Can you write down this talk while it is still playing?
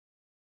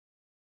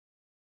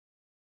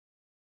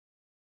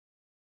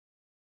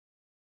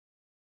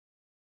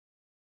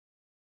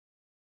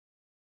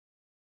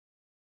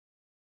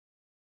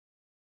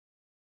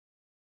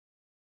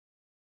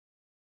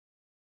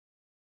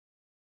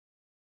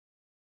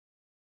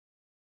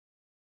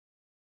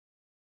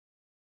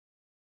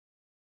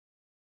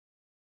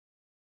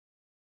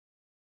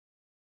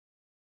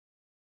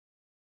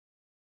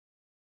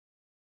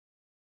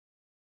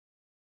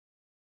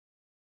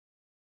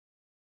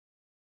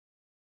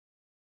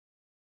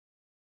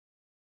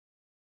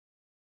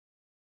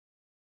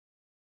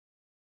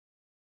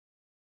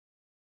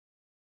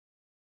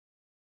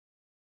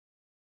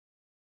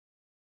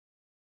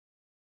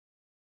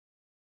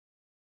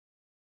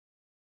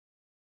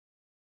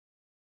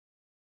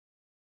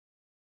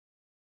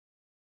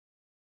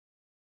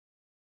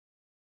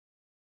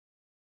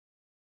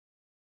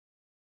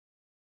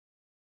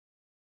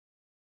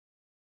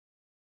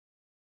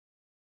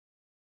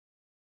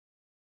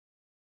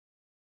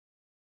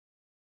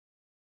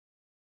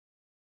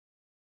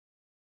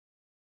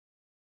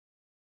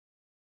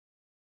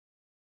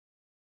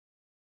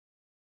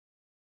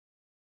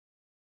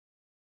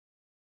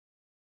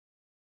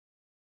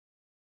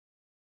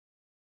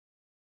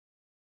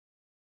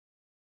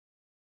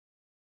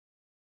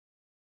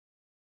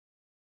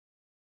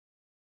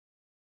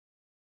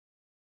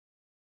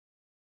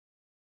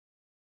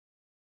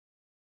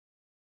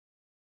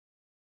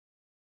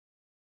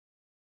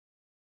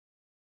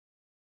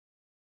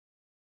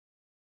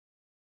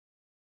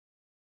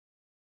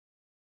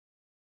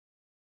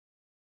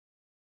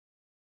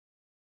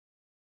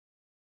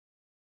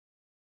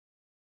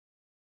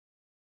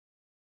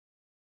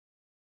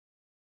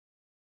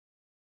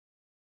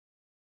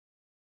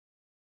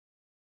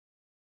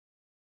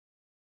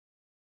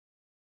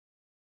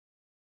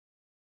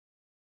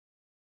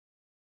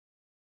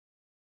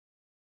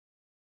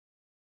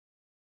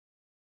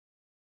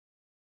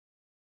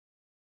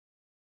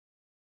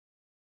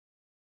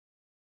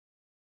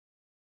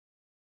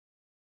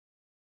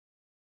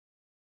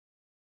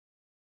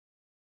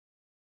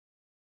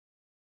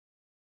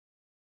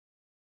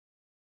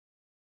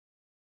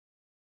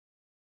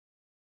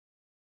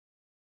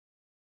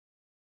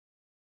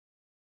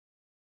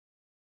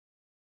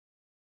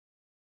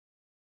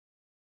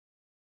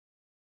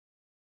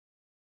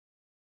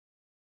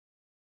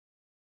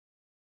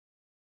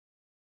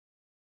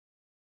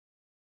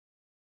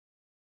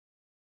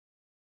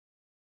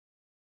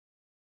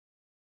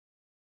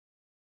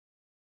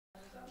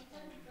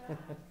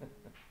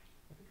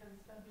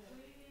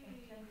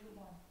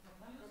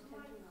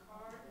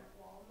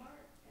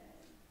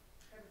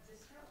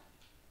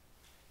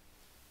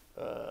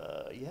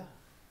Yeah.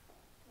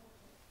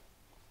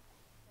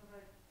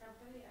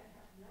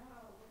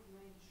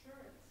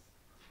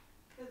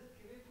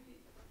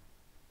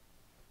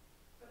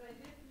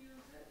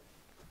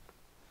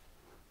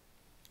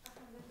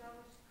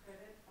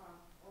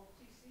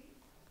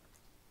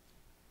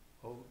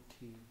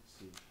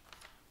 OTC.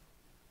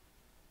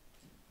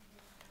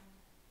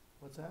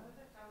 What's that?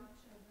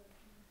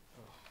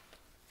 Oh,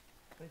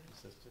 thank you,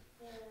 sister.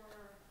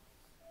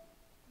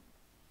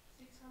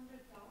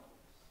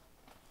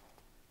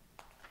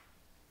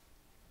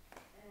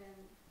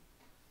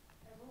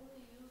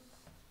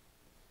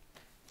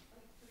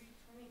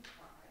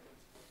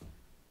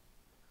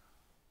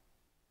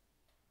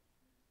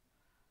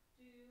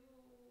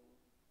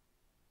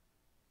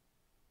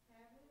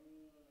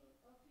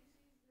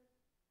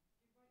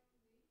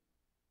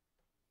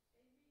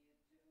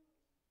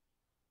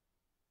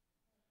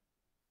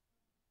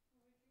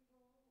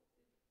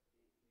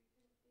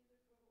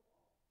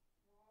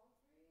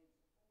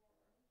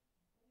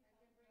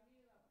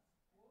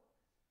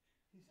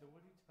 He said,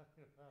 "What are you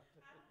talking about?"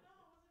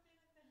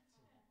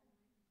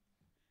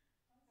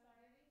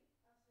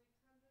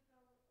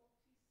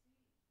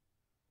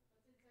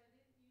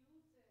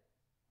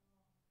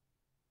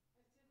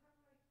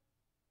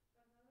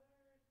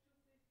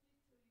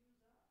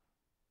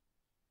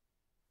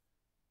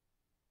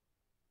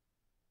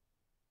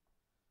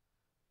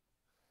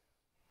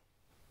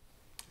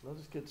 Let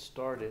us get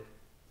started.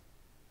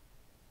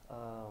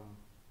 Um,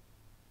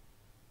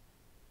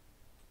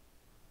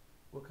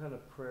 what kind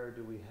of prayer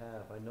do we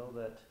have? I know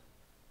that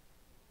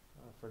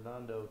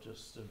Fernando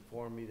just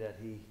informed me that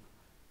he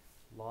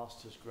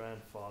lost his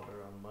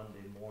grandfather on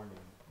Monday morning,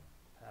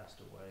 passed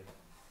away.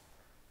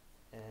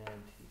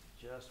 And he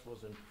just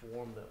was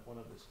informed that one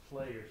of his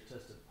players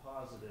tested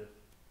positive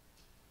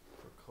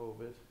for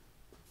COVID.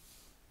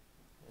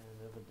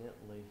 And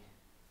evidently,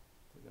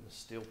 they're going to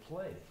still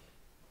play.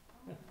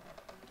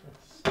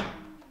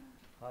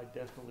 I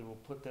definitely will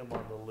put them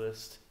on the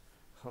list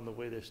on the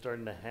way they're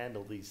starting to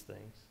handle these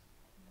things.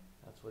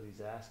 That's what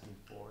he's asking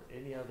for.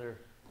 Any other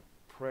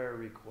prayer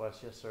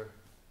requests? Yes, sir.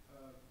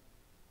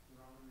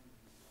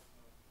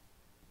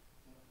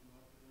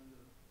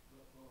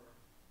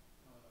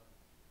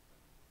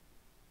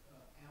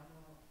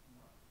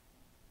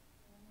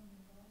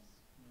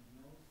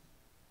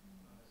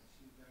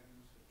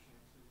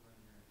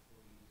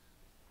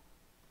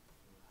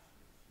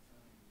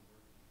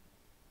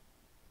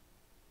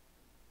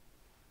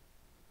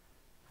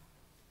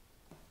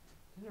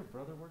 Didn't her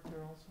brother work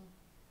there also?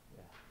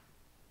 Yeah.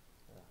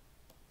 Yeah.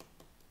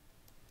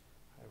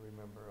 I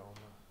remember Alma.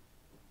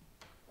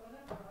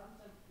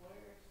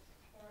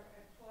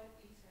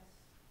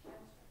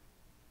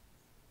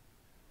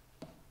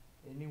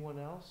 Anyone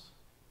else?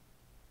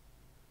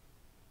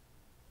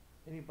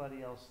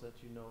 Anybody else that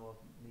you know of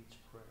needs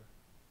prayer?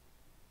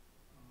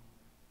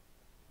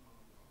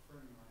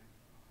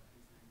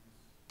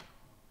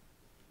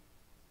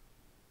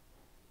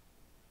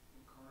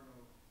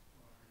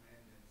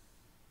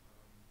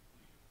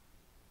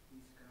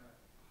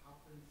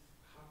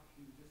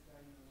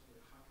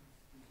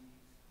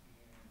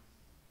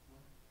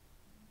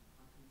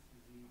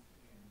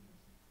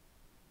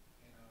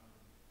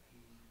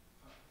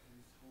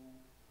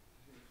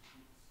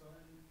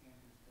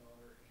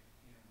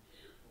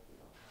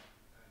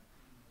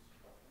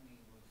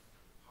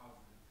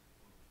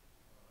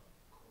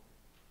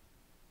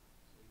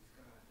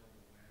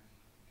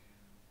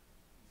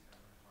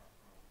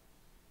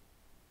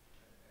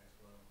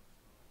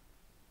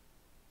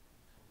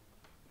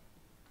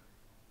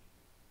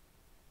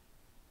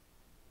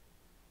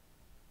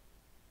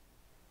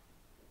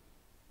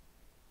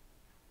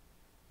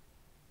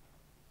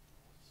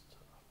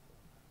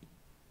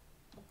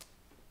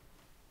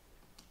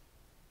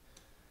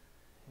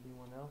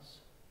 Anyone else?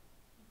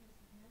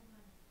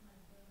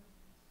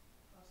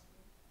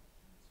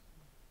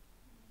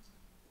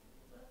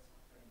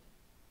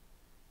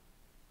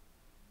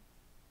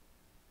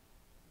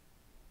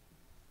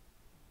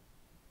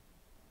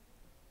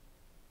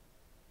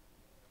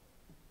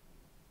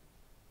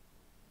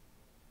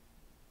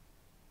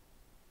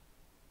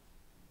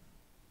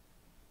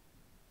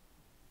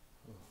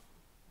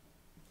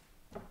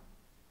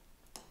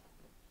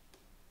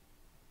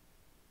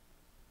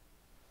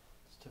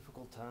 It's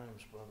difficult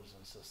times, brothers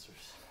and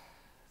sisters.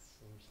 It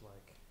seems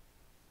like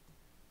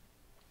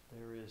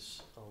there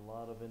is a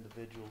lot of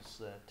individuals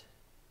that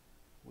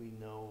we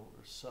know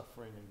are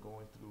suffering and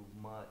going through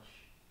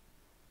much.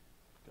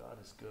 God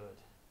is good.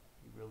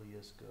 He really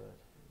is good.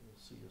 He'll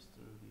see us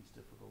through these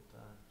difficult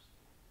times.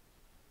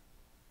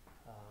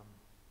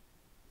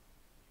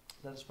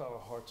 Let us bow our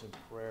hearts in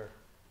prayer,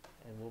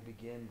 and we'll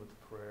begin with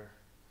prayer.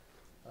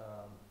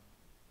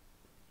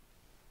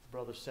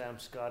 Brother Sam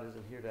Scott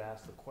isn't here to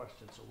ask the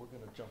question, so we're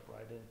going to jump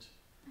right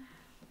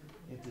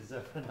into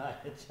Zephaniah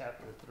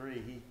chapter 3.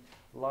 He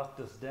locked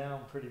us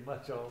down pretty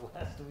much all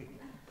last week.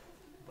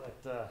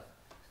 But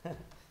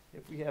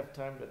if we have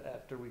time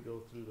after we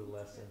go through the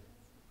lesson,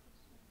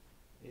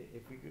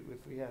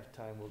 if we have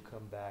time, we'll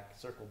come back,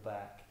 circle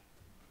back,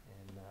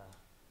 and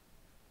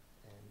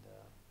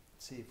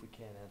see if we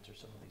can answer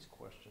some of these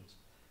questions.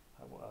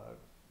 I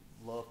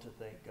love to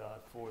thank God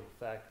for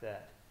the fact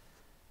that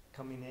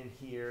coming in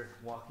here,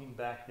 walking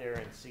back there,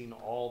 and seeing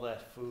all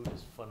that food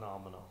is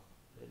phenomenal.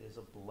 It is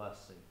a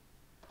blessing.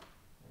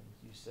 And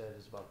you said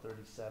it's about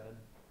 37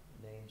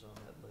 names on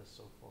that list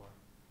so far.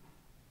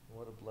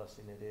 What a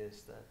blessing it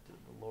is that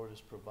the Lord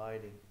is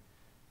providing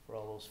for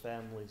all those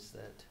families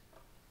that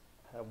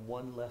have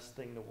one less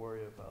thing to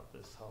worry about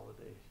this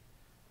holiday,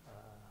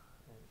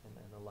 and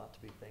a lot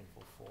to be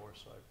thankful for.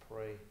 So I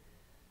pray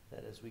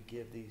that as we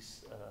give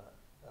these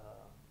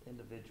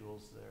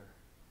individuals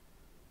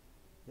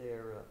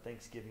their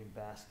Thanksgiving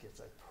baskets,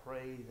 I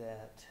pray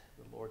that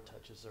the Lord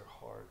touches their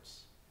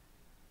hearts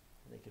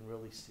and they can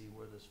really see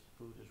where this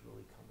food is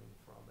really coming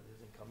from. It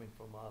isn't coming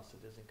from us.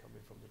 It isn't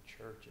coming from the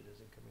church. It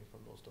isn't coming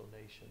from those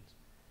donations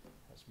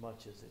as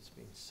much as it's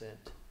being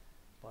sent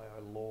by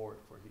our Lord,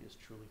 for He is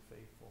truly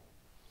faithful.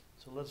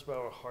 So let's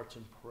bow our hearts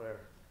in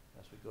prayer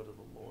as we go to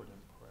the Lord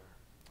in prayer.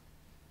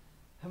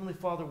 Heavenly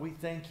Father, we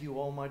thank you,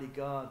 Almighty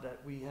God, that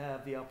we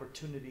have the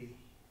opportunity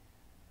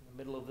in the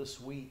middle of this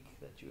week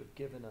that you have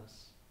given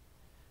us,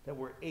 that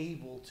we're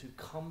able to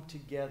come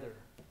together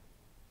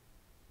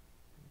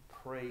and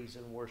praise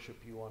and worship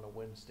you on a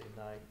Wednesday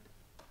night.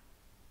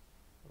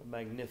 What a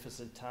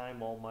magnificent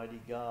time, Almighty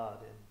God,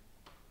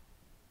 and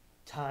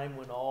time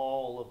when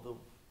all of the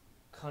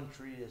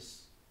country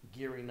is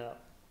gearing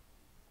up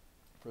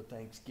for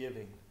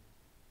Thanksgiving.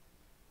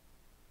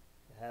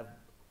 Have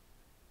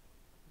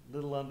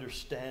little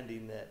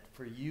understanding that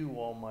for you,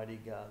 Almighty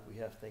God, we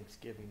have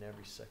Thanksgiving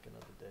every second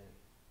of the day.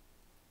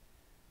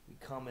 We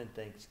come in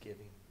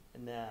thanksgiving,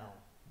 and now,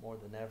 more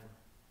than ever.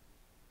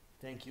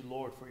 Thank you,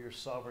 Lord, for your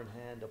sovereign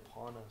hand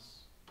upon us.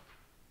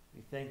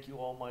 We thank you,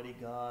 Almighty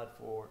God,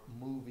 for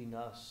moving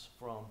us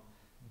from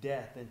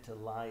death into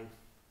life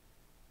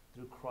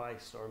through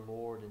Christ, our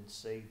Lord and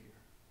Savior.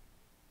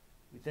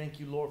 We thank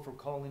you, Lord, for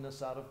calling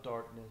us out of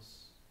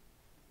darkness,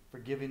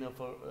 forgiving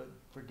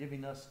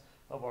us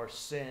of our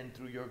sin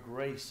through your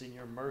grace and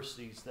your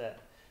mercies that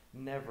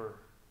never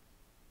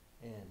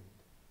end.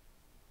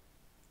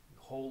 You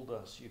hold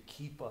us, you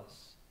keep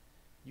us,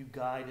 you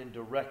guide and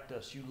direct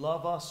us. You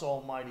love us,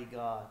 Almighty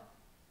God,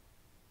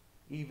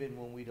 even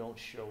when we don't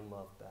show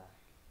love back.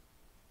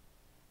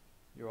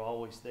 You're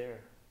always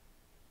there.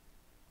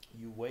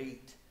 You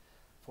wait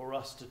for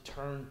us to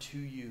turn to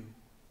you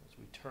as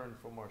we turn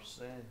from our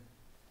sin.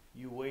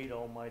 You wait,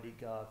 Almighty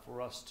God,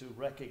 for us to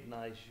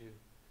recognize you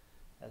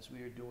as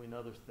we are doing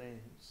other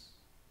things.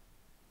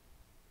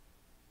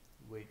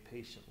 You wait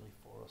patiently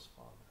for us,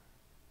 Father.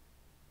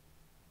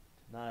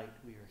 Tonight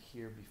we are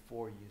here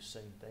before you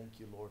saying thank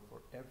you, Lord,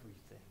 for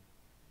everything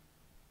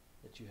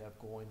that you have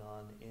going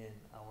on in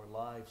our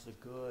lives, the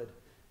good,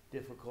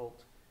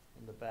 difficult,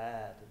 and the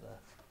bad.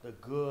 The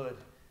good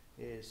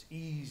is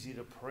easy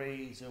to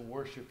praise and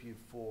worship you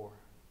for.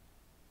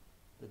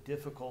 The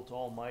difficult,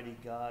 Almighty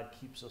God,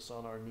 keeps us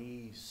on our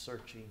knees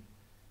searching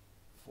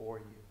for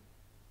you.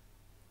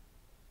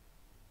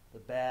 The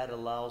bad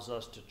allows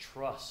us to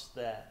trust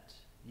that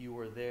you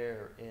are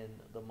there in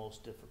the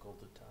most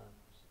difficult of times.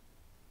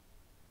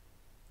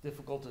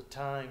 Difficult at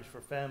times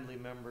for family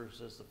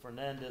members as the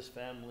Fernandez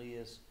family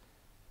is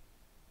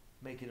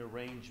making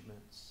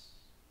arrangements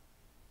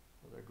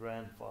for their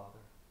grandfather.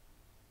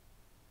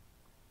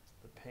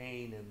 The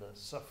pain and the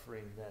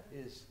suffering that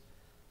his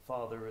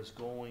father is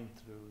going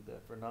through,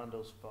 that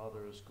Fernando's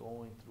father is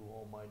going through,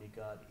 Almighty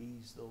God,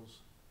 ease those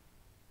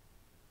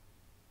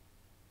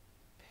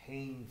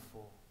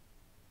painful,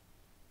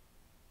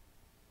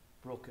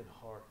 broken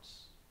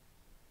hearts.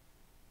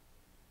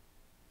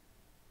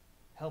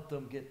 Help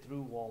them get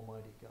through,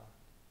 Almighty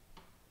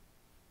God.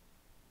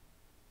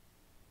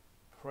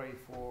 Pray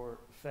for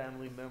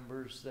family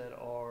members that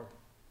are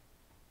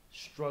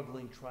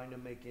struggling, trying to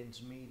make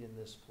ends meet in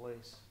this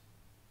place.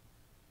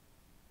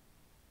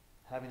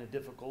 Having a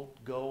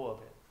difficult go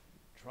of it,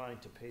 trying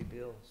to pay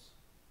bills.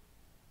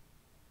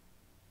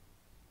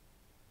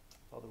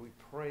 Father, we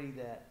pray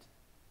that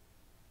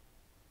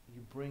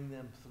you bring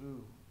them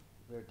through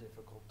their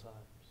difficult times.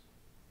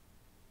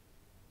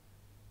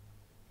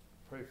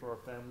 Pray for our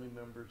family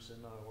members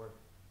and our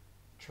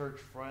church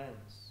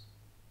friends,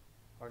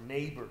 our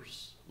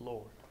neighbors,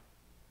 Lord.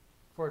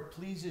 For it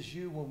pleases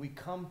you when we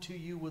come to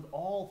you with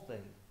all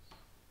things,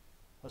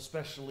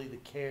 especially the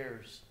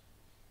cares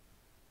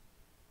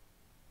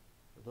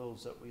for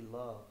those that we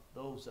love,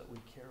 those that we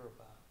care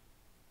about.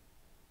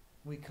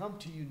 We come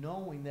to you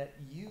knowing that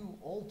you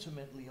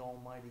ultimately,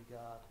 Almighty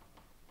God,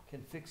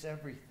 can fix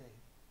everything.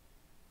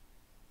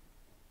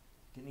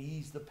 Can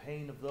ease the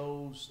pain of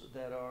those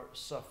that are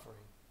suffering.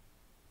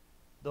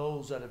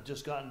 Those that have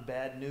just gotten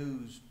bad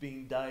news,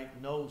 being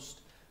diagnosed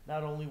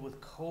not only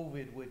with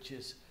COVID, which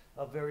is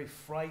a very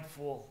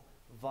frightful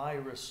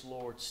virus,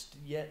 Lord,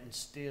 yet and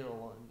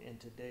still in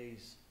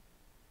today's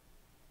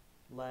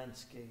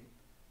landscape.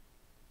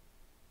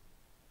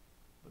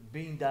 but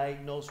being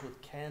diagnosed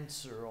with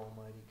cancer,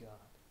 Almighty God.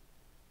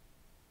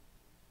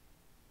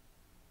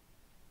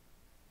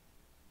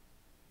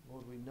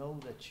 Lord, we know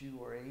that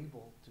you are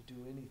able to do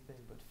anything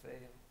but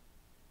fail.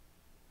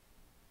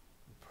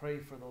 We pray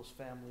for those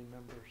family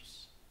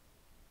members,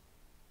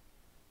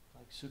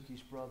 like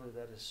Suki's brother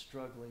that is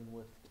struggling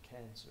with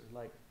cancer,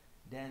 like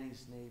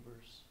Danny's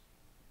neighbors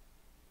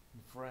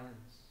and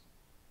friends.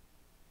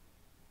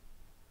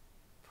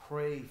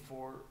 Pray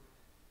for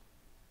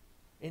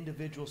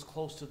individuals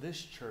close to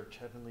this church,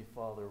 Heavenly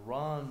Father.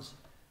 Ron's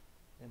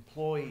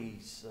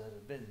employees that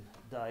have been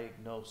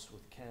diagnosed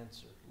with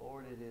cancer.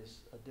 Lord, it is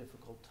a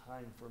difficult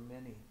time for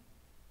many.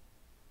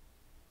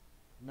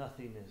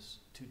 Nothing is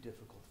too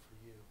difficult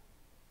for you.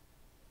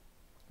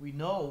 We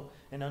know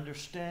and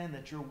understand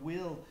that your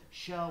will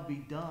shall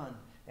be done,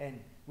 and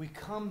we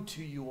come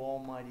to you,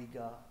 Almighty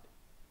God,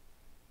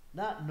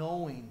 not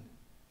knowing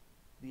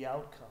the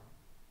outcome,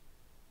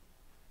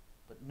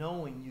 but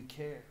knowing you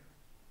care.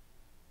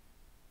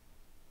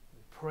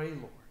 We pray,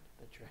 Lord,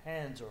 that your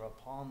hands are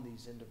upon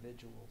these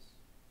individuals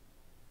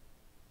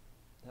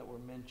that were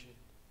mentioned.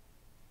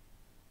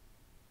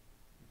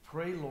 We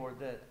pray, Lord,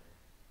 that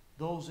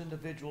those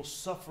individuals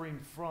suffering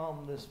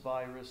from this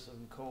virus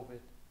and COVID,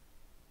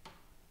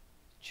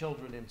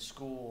 children in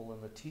school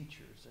and the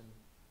teachers and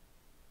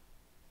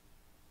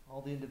all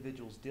the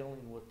individuals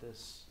dealing with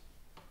this,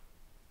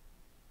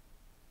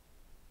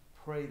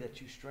 pray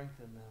that you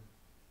strengthen them.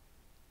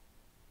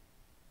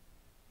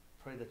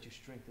 Pray that you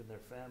strengthen their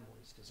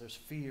families, because there's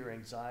fear,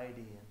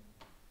 anxiety,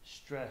 and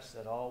stress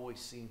that always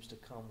seems to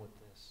come with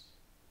this.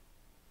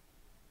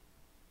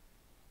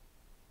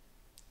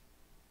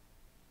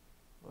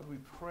 Lord, we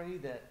pray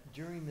that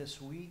during this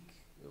week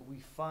we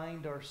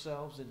find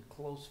ourselves in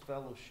close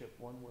fellowship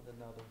one with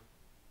another.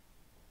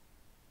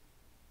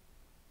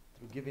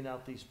 Through giving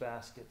out these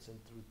baskets and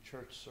through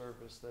church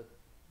service, that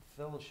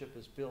fellowship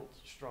is built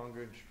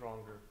stronger and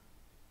stronger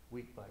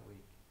week by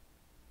week.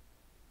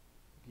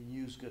 You can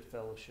use good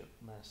fellowship,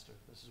 Master.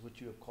 This is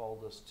what you have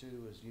called us to,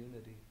 as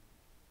unity.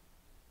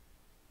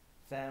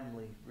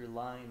 Family,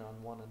 relying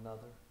on one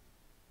another.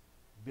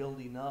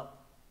 Building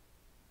up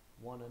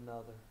one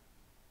another.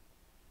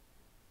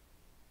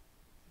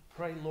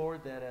 Pray,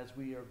 Lord, that as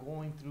we are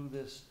going through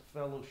this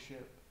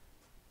fellowship,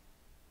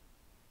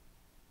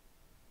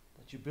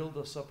 that you build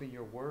us up in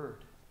your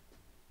word.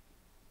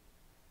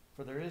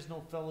 For there is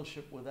no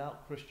fellowship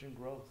without Christian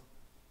growth.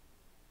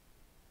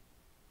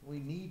 We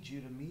need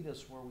you to meet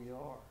us where we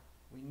are.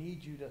 We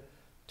need you to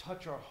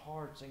touch our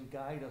hearts and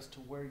guide us to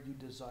where you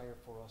desire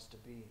for us to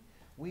be.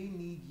 We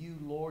need you,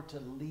 Lord,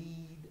 to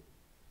lead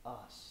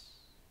us,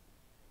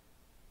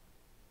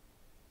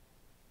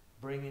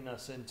 bringing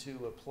us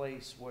into a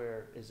place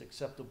where is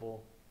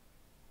acceptable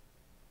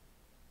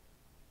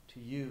to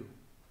you,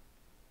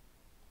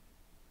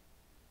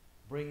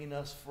 bringing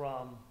us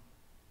from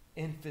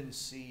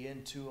infancy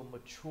into a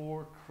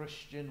mature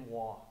Christian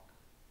walk,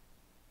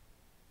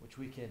 which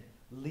we can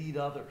lead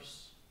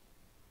others.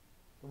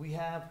 We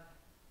have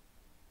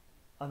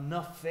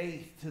enough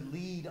faith to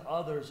lead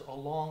others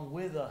along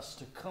with us,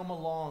 to come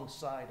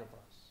alongside of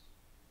us,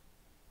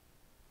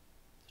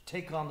 to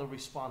take on the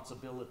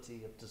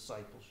responsibility of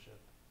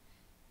discipleship,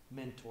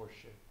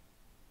 mentorship.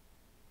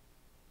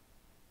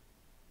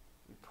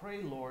 We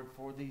pray, Lord,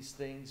 for these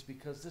things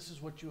because this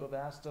is what you have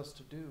asked us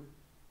to do.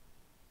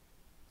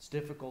 It's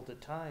difficult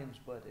at times,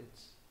 but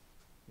it's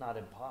not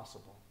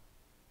impossible.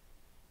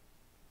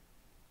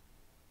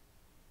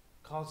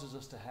 Causes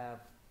us to have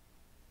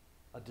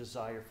a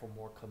desire for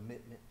more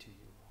commitment to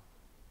you, Lord.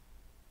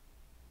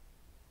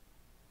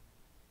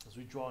 As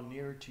we draw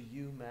nearer to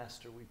you,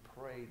 Master, we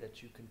pray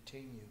that you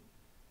continue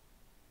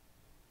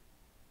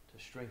to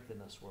strengthen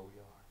us where we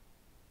are.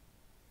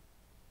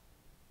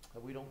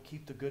 That we don't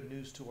keep the good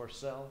news to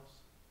ourselves.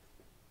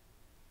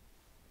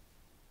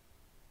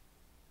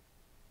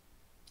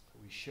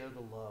 That we share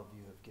the love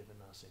you have given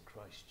us in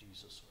Christ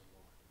Jesus, our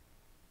Lord.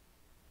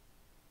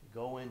 We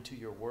go into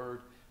your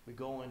word. We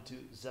go into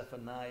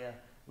Zephaniah.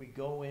 We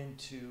go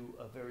into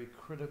a very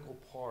critical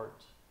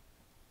part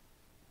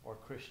of our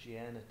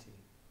Christianity.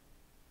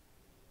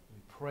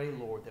 We pray,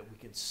 Lord, that we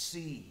can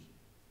see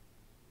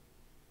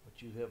what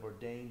you have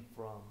ordained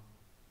from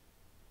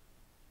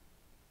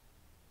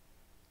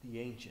the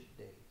ancient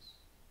days.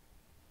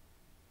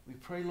 We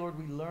pray, Lord,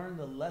 we learn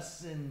the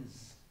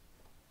lessons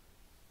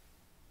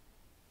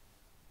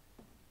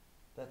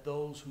that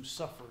those who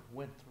suffered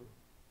went through,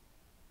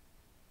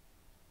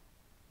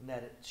 and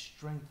that it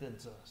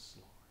strengthens us,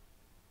 Lord.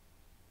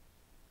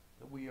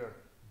 That we are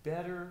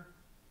better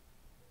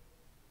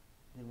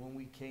than when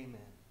we came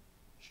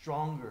in,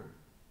 stronger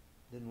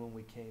than when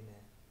we came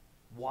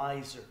in,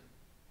 wiser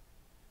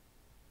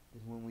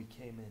than when we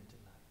came in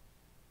tonight.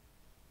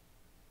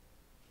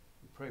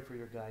 We pray for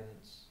your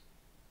guidance.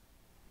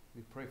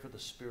 We pray for the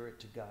Spirit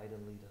to guide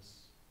and lead us.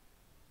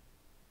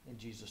 In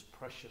Jesus'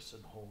 precious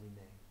and holy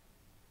name.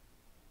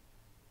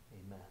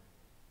 Amen.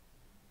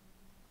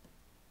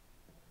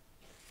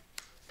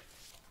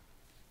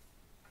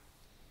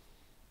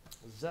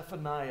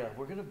 Zephaniah.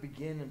 We're going to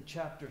begin in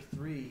chapter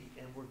 3,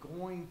 and we're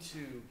going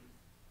to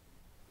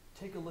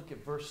take a look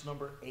at verse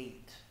number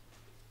 8.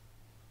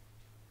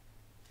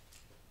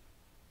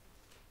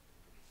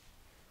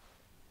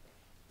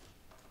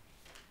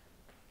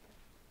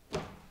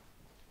 Just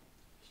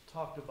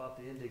talked about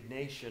the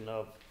indignation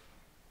of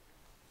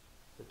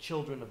the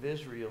children of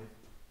Israel,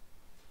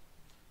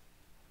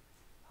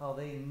 how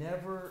they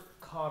never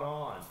caught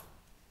on.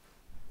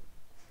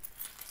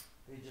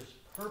 They just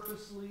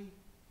purposely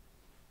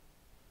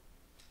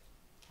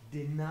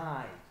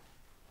denied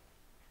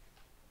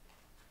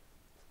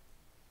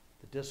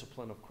the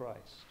discipline of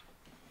Christ,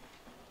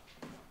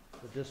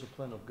 the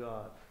discipline of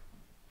God.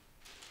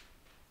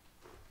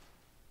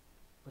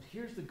 But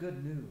here's the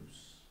good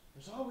news.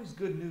 There's always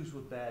good news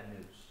with bad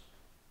news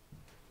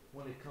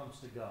when it comes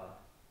to God.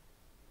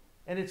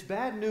 And it's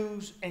bad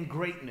news and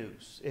great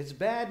news. It's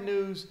bad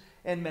news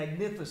and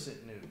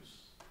magnificent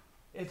news.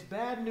 It's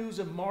bad news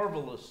and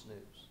marvelous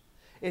news.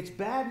 It's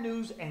bad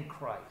news and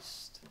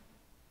Christ.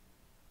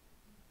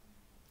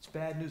 It's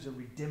bad news and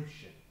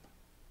redemption.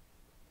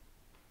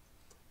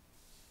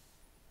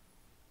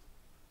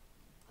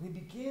 And he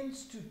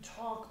begins to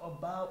talk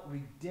about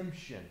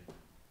redemption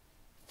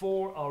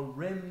for a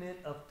remnant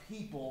of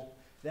people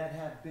that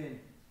have been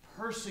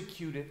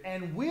persecuted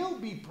and will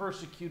be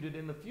persecuted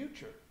in the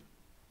future.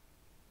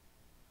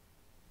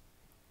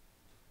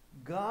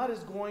 God is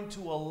going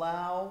to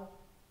allow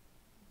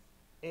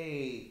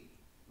a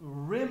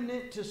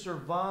remnant to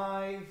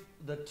survive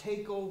the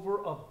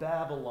takeover of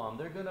Babylon.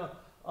 They're going to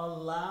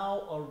allow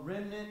a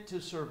remnant to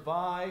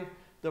survive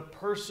the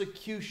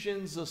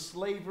persecutions of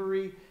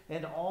slavery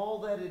and all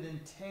that it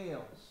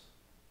entails.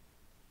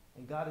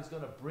 And God is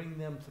going to bring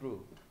them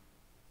through.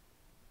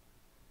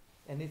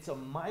 And it's a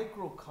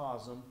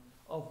microcosm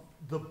of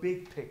the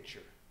big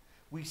picture.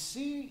 We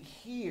see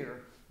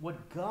here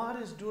what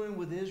God is doing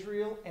with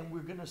Israel, and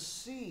we're going to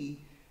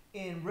see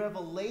in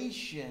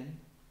Revelation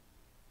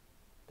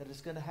that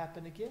it's going to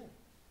happen again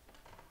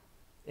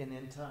in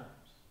end times.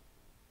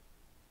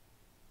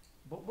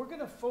 But we're going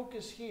to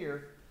focus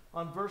here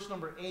on verse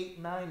number 8,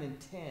 9, and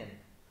 10.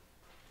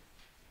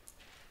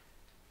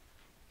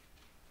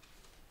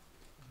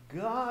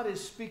 God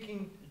is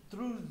speaking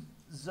through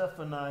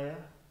Zephaniah.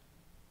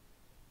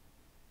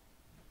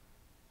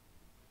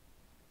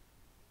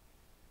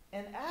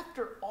 And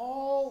after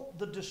all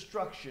the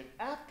destruction,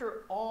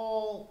 after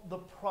all the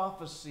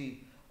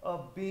prophecy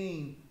of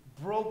being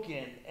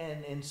broken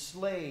and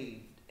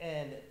enslaved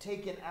and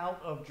taken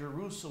out of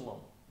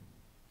Jerusalem,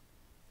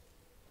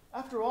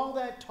 after all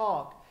that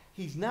talk,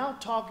 he's now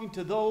talking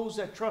to those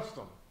that trust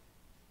him.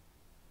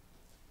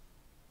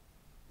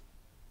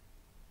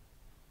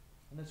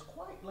 And it's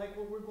quite like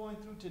what we're going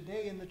through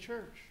today in the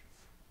church.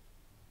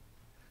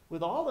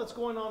 With all that's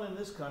going on in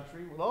this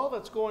country, with all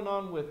that's going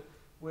on with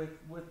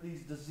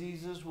these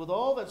diseases, with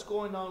all that's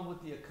going on with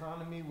the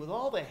economy, with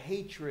all the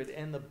hatred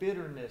and the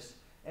bitterness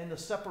and the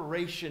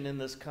separation in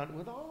this country,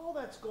 with all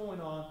that's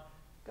going on,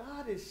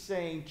 God is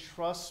saying,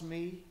 trust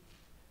me,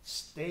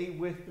 stay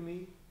with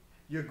me.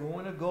 You're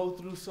going to go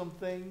through some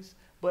things,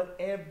 but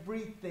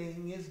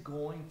everything is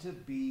going to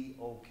be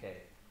okay.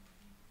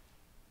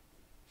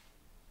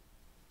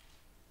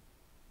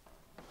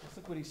 Let's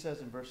look what he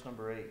says in verse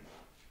number 8.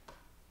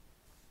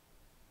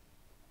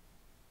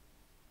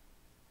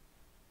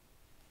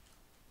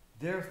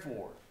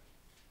 Therefore,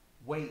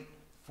 wait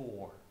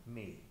for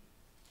me.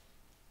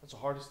 That's the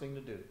hardest thing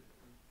to do,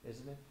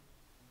 isn't it?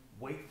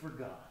 Wait for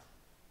God.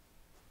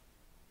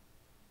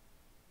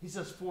 He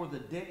says, for the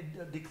day,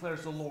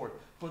 declares the Lord,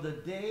 for the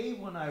day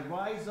when I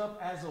rise up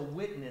as a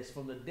witness,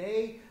 from the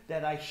day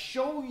that I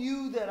show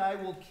you that I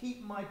will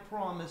keep my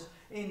promise,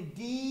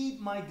 indeed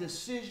my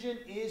decision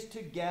is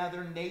to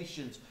gather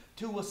nations,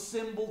 to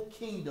assemble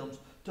kingdoms,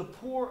 to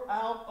pour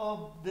out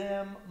of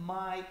them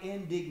my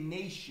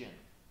indignation.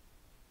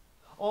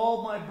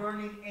 All my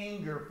burning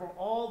anger, for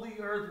all the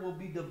earth will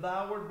be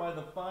devoured by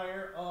the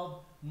fire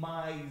of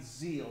my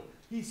zeal.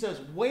 He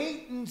says,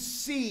 wait and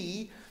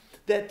see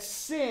that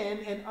sin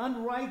and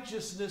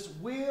unrighteousness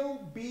will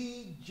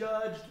be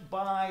judged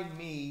by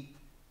me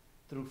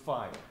through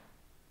fire,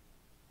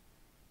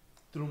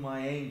 through my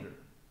anger.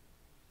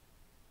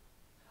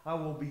 I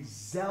will be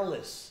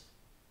zealous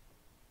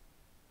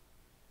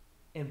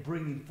in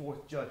bringing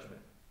forth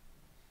judgment.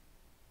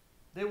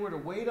 They were to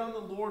wait on the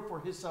Lord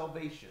for his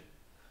salvation.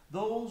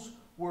 Those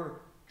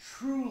were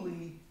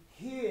truly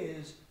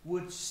his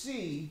would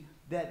see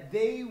that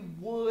they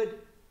would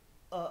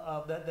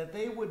that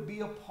they would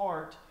be a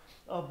part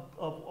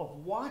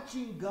of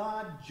watching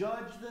God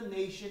judge the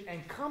nation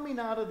and coming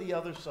out of the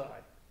other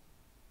side.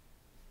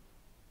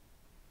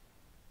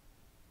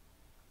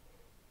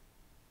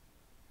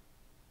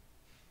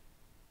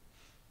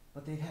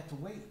 But they'd have to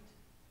wait.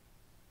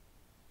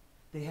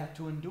 They have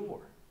to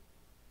endure.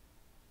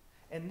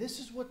 And this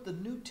is what the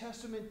New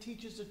Testament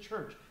teaches the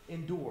church.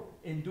 Endure,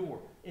 endure,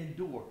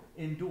 endure,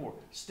 endure.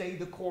 Stay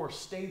the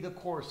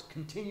course,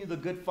 continue the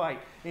good fight,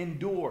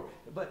 endure.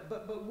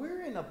 But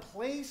we're in a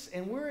place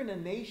and we're in a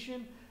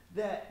nation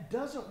that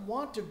doesn't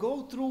want to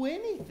go through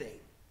anything.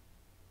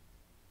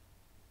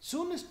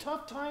 Soon as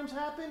tough times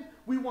happen,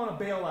 we want to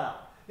bail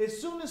out.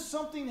 As soon as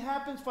something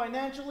happens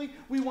financially,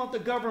 we want the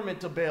government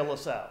to bail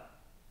us out.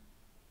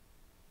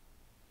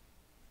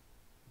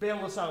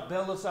 Bail us out,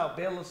 bail us out,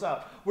 bail us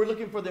out. We're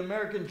looking for the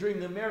American dream,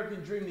 the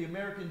American dream, the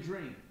American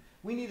dream.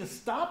 We need to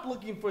stop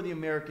looking for the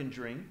American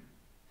dream,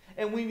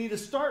 and we need to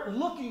start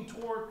looking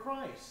toward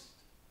Christ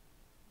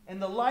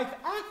and the life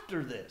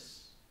after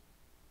this.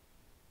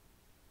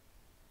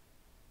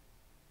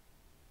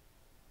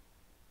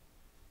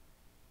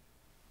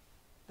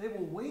 They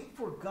will wait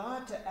for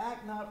God to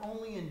act not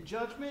only in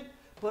judgment,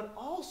 but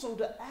also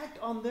to act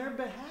on their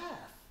behalf.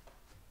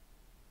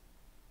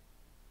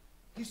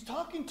 He's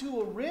talking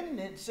to a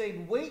remnant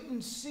saying, wait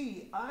and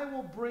see, I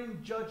will bring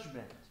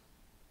judgment.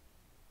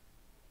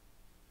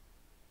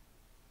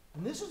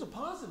 And this is a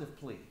positive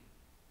plea.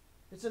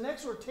 It's an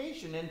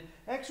exhortation, and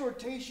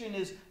exhortation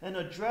is an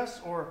address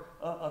or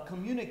a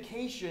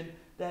communication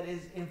that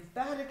is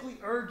emphatically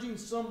urging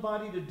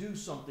somebody to do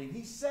something.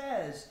 He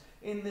says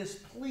in this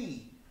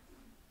plea,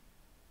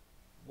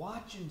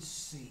 watch and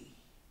see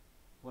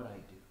what I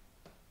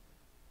do.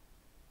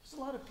 There's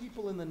a lot of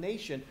people in the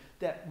nation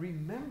that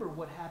remember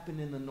what happened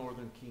in the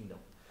northern kingdom.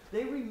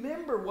 They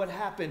remember what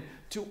happened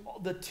to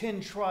the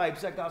 10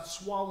 tribes that got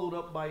swallowed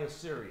up by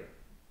Assyria.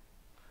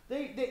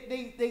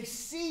 They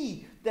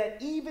see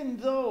that even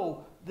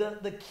though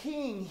the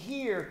king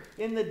here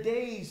in the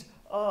days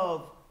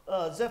of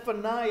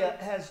Zephaniah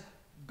has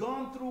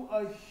gone through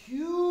a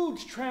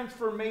huge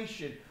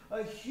transformation,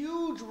 a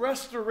huge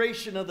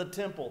restoration of the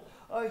temple,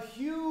 a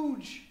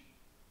huge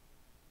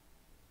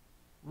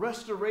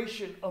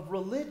restoration of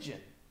religion,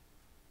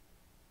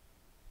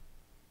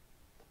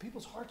 the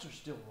people's hearts are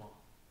still wrong.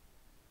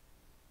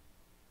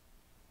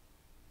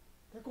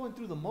 They're going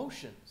through the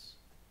motions,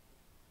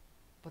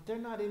 but they're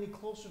not any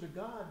closer to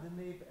God than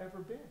they've ever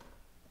been.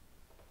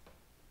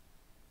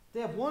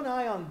 They have one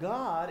eye on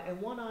God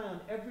and one eye on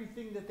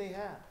everything that they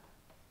have.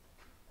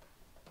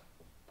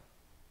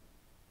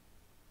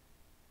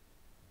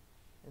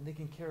 And they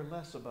can care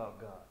less about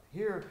God.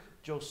 Here,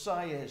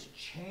 Josiah has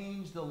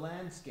changed the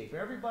landscape.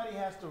 Everybody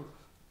has to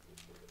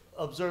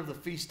observe the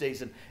feast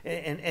days, and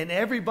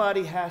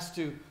everybody has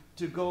to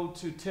go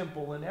to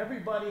temple, and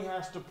everybody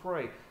has to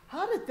pray.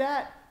 How did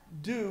that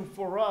do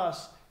for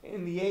us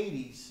in the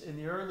 80s, in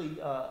the early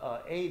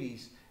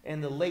 80s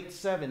and the late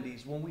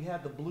 70s when we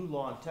had the blue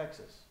law in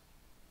Texas?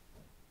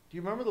 Do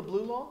you remember the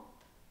blue law?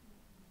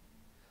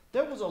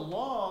 There was a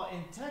law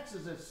in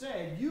Texas that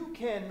said you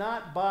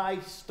cannot buy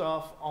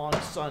stuff on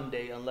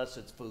Sunday unless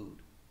it's food.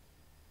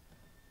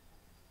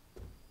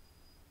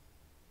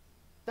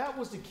 That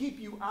was to keep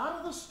you out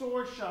of the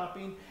store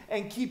shopping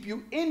and keep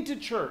you into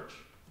church.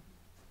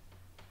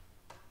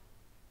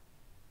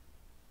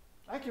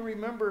 I can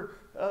remember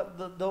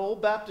the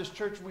old Baptist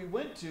church we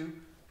went to,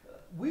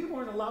 we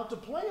weren't allowed to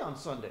play on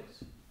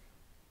Sundays.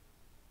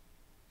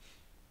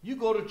 You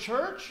go to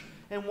church,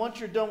 and once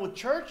you're done with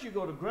church, you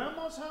go to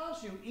grandma's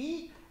house, you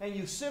eat, and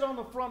you sit on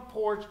the front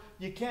porch.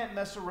 You can't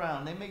mess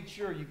around. They made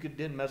sure you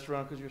didn't mess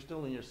around because you're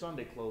still in your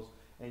Sunday clothes,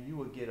 and you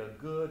would get a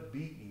good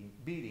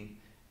beating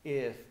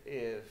if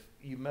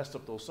you messed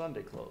up those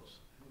Sunday clothes.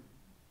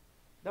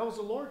 That was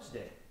the Lord's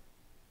Day.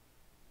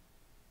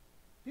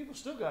 People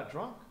still got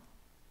drunk.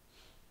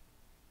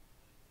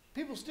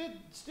 People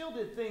still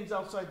did things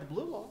outside the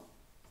blue law.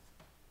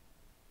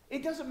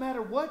 It doesn't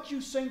matter what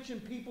you sanction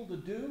people to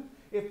do.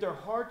 If their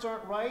hearts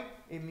aren't right,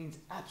 it means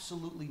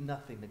absolutely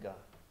nothing to God.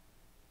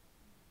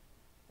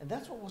 And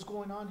that's what was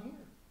going on here.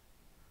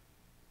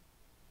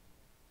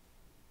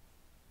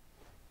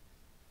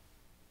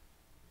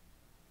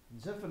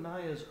 And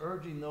Zephaniah is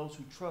urging those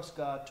who trust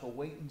God to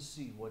wait and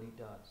see what he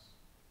does.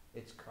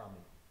 It's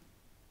coming.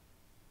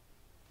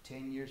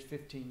 10 years,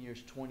 15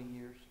 years, 20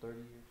 years, 30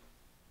 years.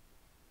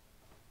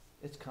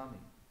 It's coming.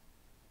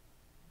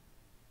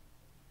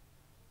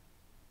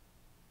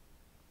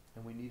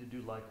 And we need to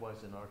do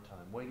likewise in our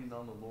time. Waiting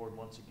on the Lord,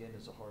 once again,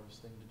 is the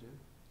hardest thing to do.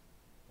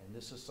 And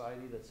this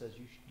society that says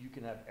you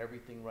can have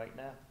everything right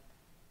now.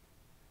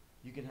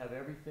 You can have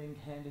everything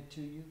handed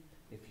to you.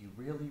 If you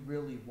really,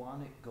 really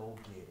want it, go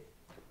get it.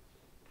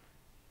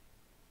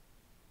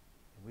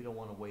 And we don't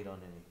want to wait on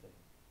anything.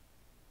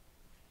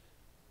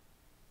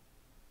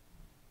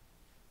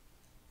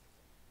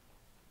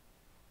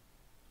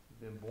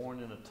 We've been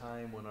born in a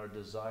time when our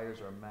desires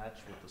are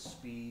matched with the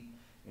speed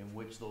in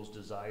which those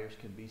desires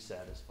can be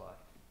satisfied.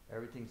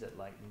 Everything's at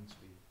lightning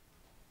speed.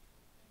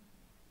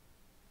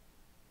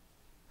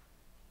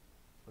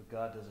 But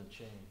God doesn't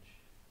change.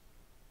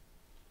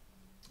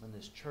 And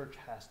this church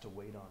has to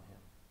wait on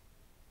him.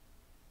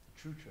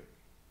 The true church.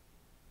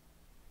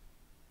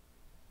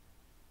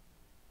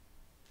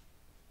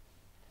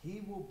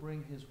 He will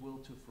bring his will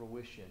to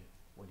fruition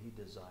when he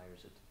desires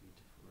it to be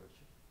to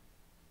fruition.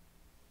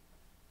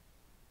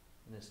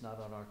 And it's not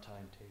on our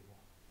timetable.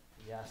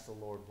 We ask the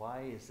Lord,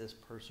 why is this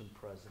person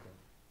president?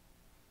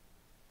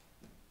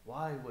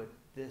 Why would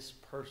this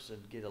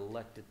person get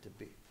elected to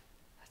be?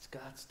 That's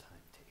God's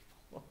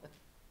timetable.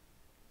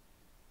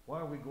 Why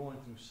are we going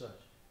through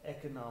such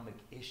economic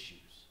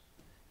issues?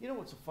 You know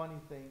what's a funny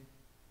thing?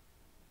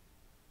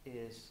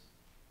 is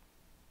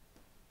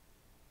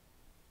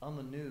on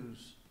the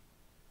news.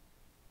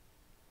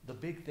 The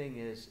big thing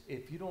is,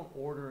 if you don't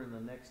order in the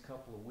next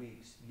couple of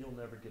weeks, you'll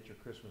never get your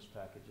Christmas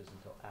packages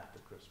until after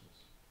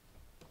Christmas.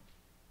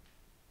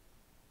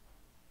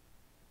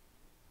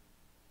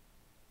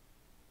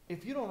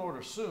 If you don't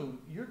order soon,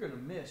 you're going to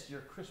miss your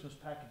Christmas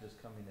packages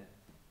coming in.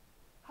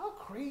 How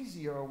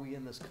crazy are we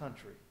in this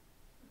country?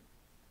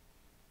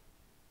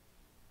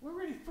 We're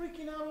already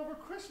freaking out over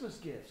Christmas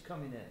gifts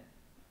coming in.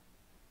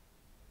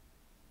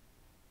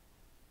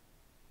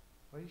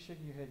 Why are you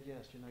shaking your head?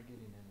 Yes, you're not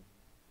getting any.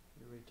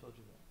 We already told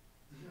you that.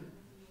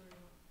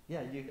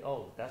 Yeah,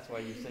 that's why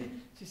you say,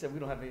 she said we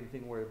don't have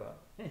anything to worry about.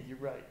 You're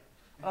right.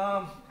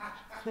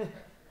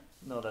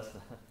 No, that's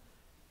not.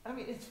 I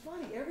mean, it's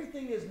funny.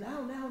 Everything is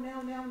now.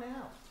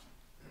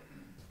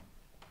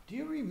 Do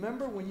you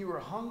remember when you were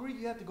hungry,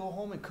 you had to go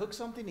home and cook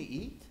something to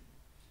eat?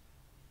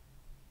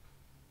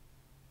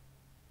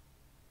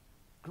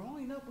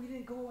 Growing up, we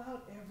didn't go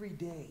out every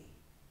day.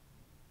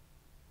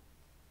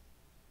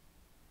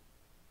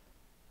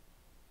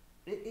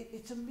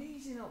 It's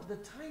amazing how the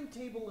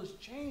timetable has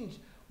changed.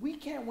 We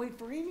can't wait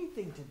for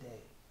anything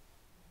today.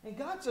 And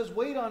God says,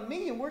 wait on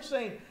me. And we're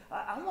saying,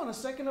 I want a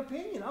second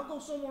opinion. I'll go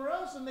somewhere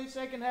else. And they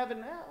say I can have it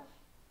now.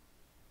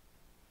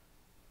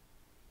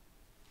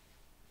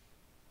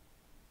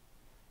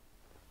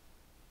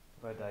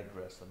 If I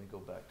digress, let me go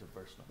back to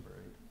verse number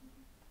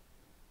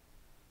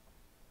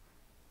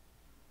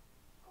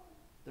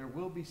 8.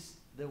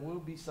 There will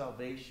be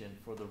salvation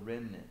for the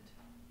remnant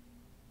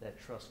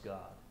that trusts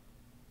God.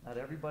 Not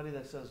everybody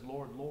that says,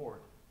 Lord, Lord,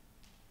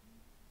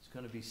 is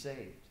going to be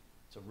saved.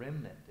 It's a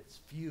remnant. It's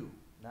few.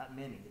 Not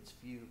many. It's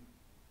few.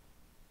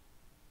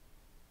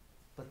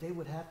 But they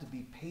would have to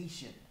be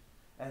patient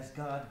as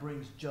God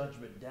brings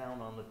judgment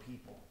down on the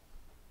people.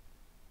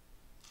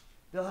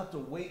 They'll have to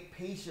wait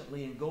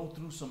patiently and go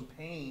through some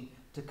pain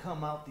to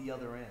come out the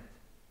other end.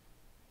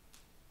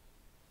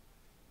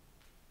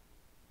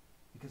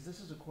 Because this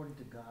is according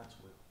to God's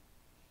will.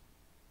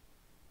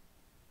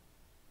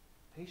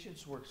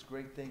 Patience works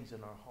great things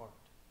in our heart.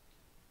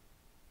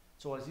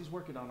 So as He's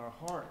working on our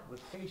heart with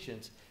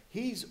patience,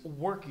 He's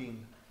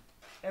working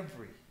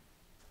every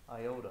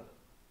iota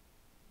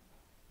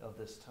of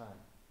this time.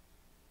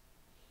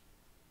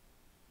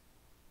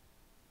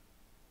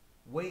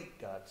 Wait,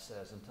 God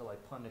says, until I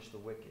punish the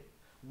wicked.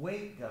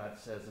 Wait, God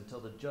says, until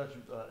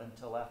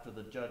after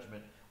the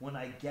judgment, when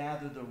I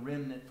gather the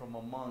remnant from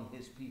among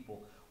His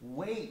people.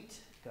 Wait,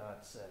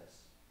 God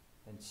says,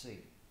 and see.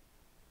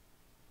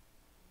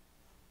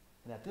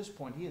 And at this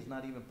point, He has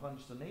not even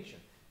punished the nation.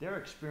 They're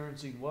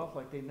experiencing wealth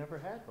like they never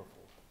had before.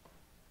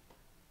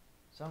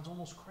 Sounds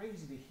almost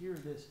crazy to hear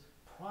this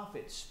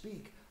prophet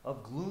speak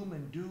of gloom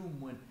and doom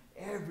when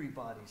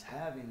everybody's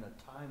having the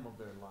time of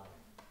their life.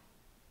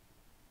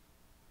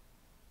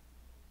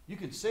 You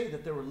could say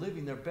that they were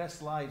living their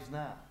best lives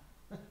now.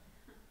 But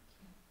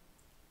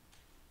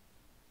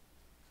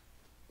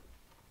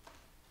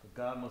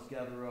God must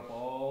gather up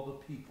all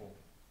the people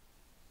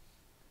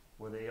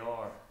where they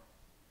are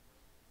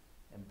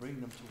and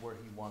bring them to where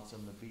He wants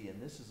them to be.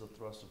 And this is the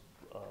thrust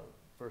of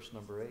verse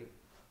number 8.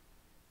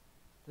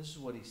 This is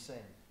what He's saying.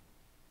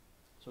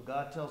 So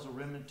God tells a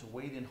remnant to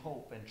wait in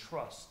hope and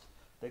trust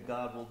that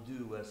God will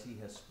do as He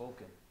has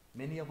spoken.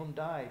 Many of them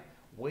died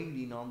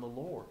waiting on the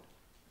Lord.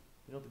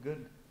 You know what the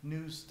good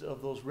news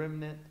of those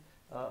remnant,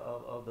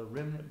 of the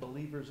remnant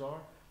believers are?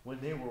 When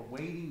they were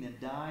waiting and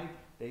died,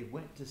 they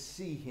went to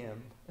see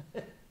Him.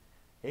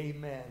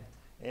 Amen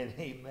and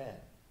amen.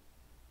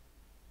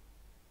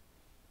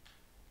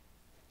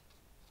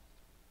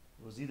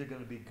 It was either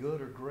going to be good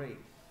or great.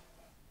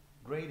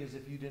 Great is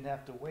if you didn't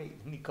have to wait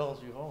and He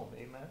calls you home.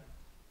 Amen.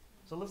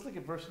 So let's look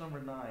at verse number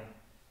 9,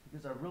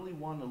 because I really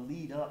want to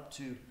lead up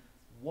to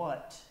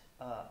what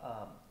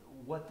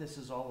this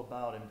is all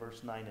about in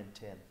verse 9 and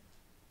 10.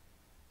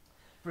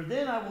 For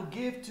then I will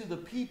give to the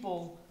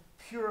people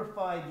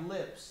purified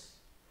lips,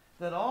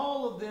 that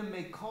all of them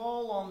may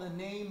call on the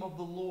name of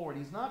the Lord.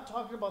 He's not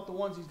talking about the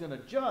ones He's going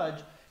to judge.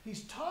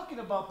 He's talking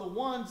about the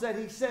ones that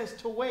He says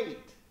to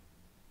wait.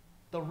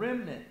 The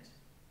remnant.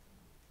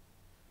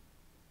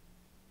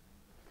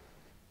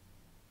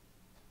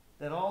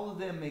 That all of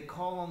them may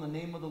call on the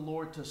name of the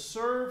Lord to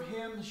serve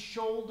Him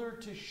shoulder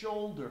to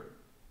shoulder.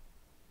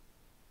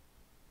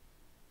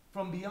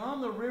 From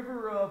beyond the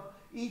river of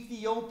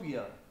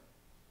Ethiopia.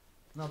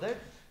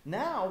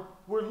 Now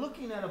we're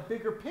looking at a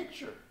bigger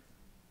picture.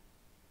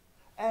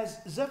 As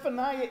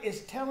Zephaniah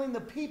is telling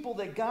the people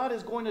that God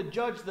is going to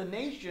judge the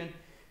nation,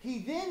 he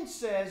then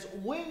says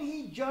when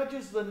He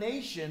judges the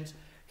nations,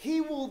 He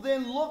will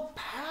then look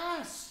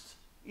past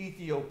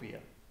Ethiopia.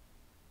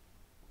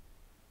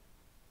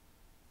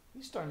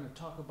 He's starting to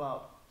talk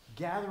about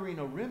gathering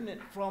a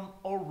remnant from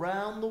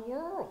around the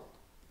world.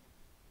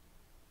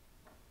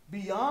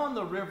 Beyond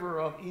the river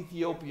of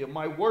Ethiopia,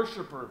 my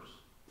worshipers,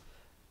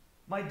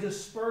 my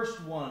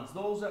dispersed ones,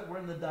 those that were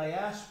in the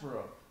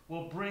diaspora,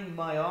 will bring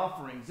my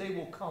offerings. They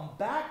will come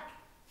back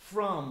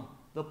from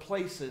the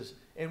places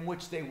in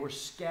which they were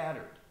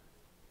scattered.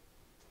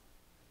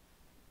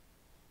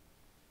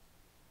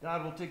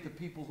 God will take the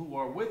people who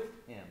are with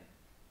him,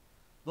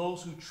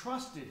 those who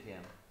trusted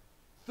him,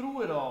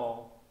 through it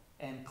all,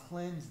 and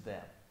cleanse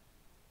them.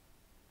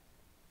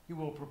 He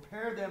will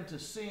prepare them to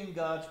sing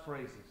God's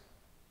praises.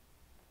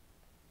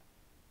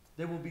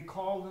 They will be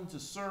called into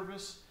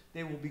service.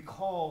 They will be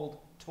called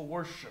to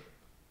worship,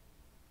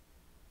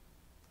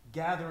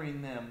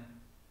 gathering them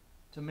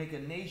to make a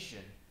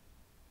nation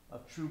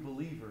of true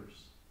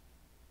believers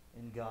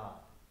in God.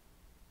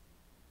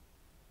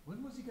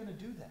 When was he going to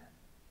do that?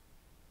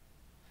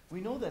 We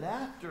know that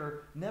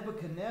after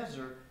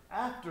Nebuchadnezzar,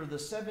 after the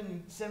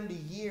 70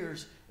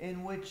 years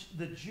in which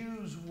the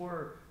Jews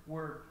were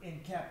in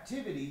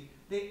captivity,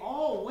 they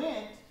all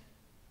went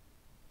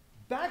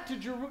back to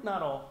Jerusalem.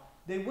 Not all.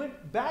 They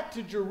went back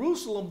to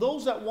Jerusalem,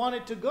 those that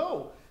wanted to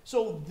go.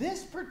 So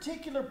this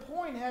particular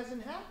point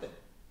hasn't happened.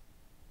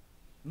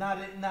 Not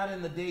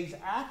in the days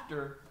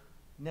after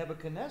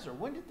Nebuchadnezzar.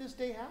 When did this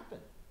day happen?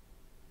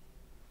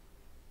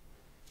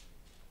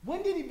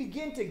 When did he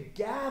begin to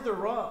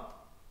gather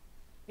up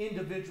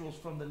individuals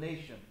from the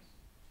nations?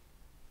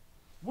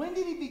 When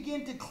did he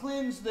begin to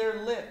cleanse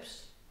their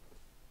lips?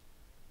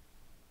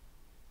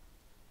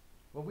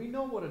 Well, we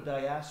know what a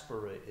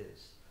diaspora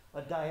is.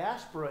 A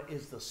diaspora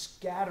is the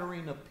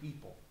scattering of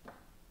people.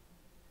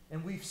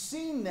 And we've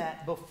seen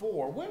that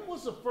before. When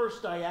was the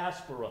first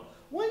diaspora?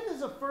 When is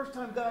the first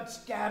time God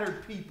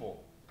scattered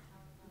people?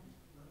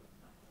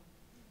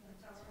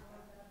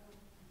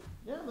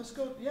 Let's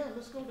go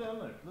down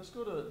there. Let's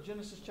go to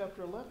Genesis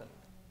chapter 11.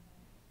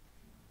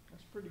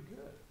 That's pretty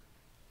good.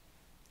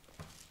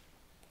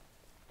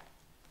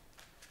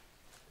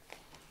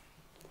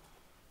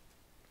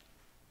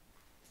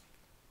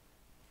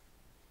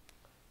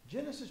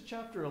 Genesis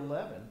chapter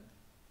 11,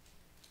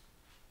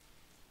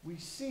 we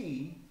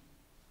see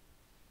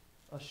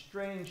a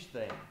strange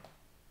thing.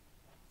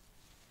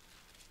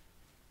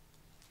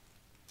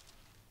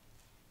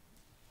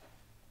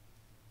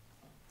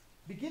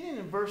 Beginning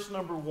in verse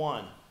number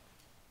 1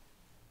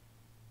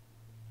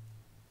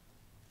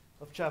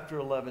 of chapter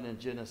 11 in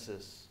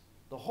Genesis,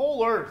 the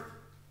whole earth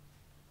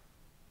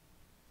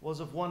was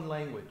of one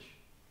language.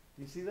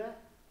 Do you see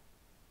that?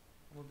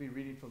 I'm going to be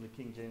reading from the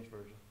King James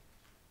Version.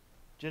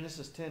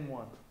 Genesis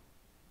 11:1.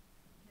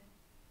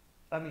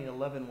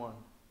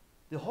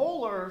 The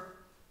whole earth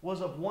was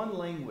of one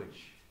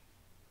language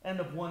and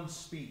of one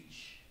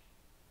speech.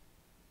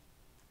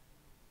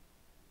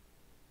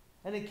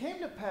 And it came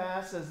to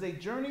pass, as they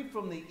journeyed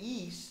from the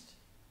east,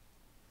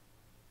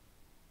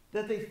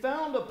 that they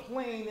found a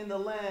plain in the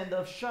land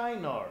of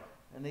Shinar,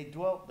 and they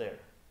dwelt there.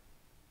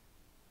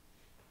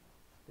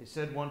 They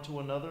said one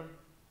to another,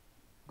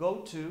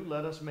 "Go to,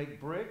 let us make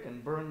brick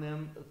and burn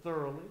them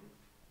thoroughly."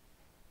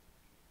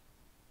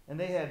 And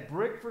they had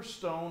brick for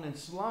stone, and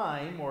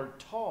slime or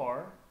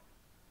tar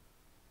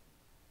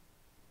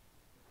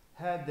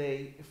had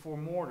they for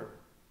mortar.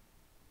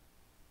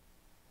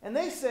 And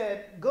they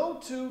said, "Go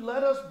to,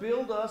 let us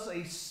build us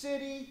a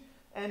city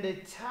and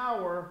a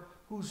tower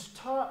whose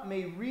top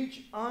may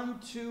reach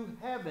unto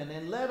heaven,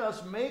 and let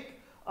us make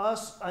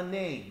us a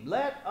name.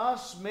 Let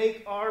us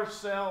make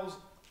ourselves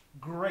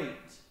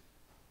great."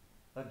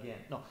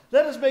 Again. No,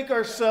 let us make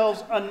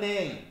ourselves a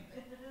name,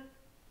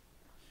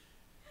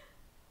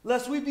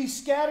 lest we be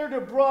scattered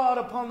abroad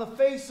upon the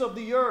face of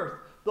the earth,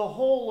 the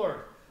whole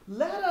earth.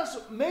 Let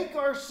us make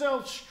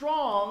ourselves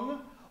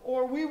strong,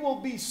 or we will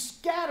be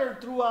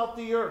scattered throughout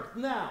the earth.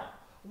 Now,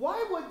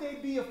 why would they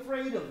be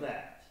afraid of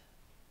that?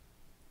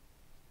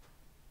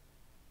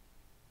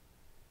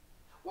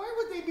 Why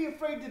would they be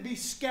afraid to be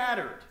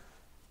scattered?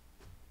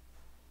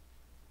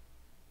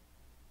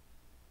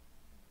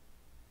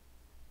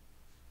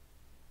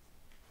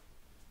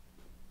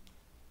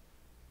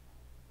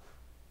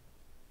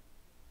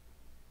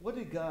 What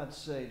did God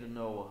say to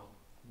Noah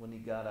when he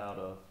got out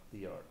of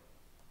the ark?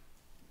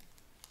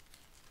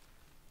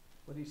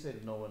 What did he say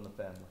to Noah and the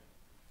family?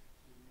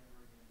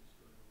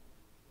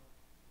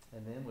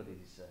 And then what did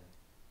he say?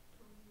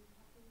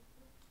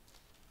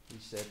 He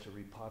said to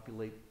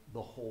repopulate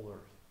the whole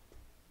earth.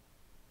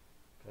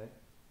 Okay?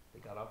 They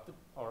got off the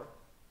ark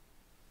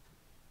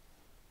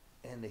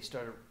and they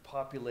started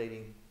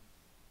populating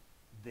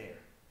there.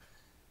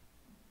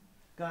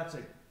 God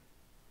said,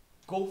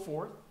 "Go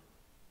forth."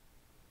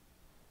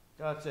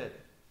 God said,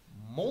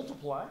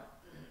 "Multiply."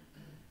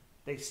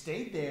 They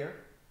stayed there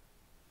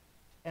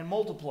and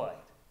multiplied.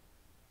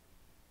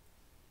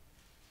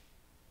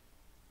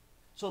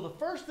 So the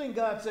first thing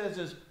God says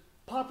is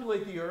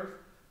populate the earth.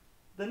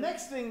 The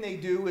next thing they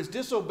do is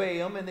disobey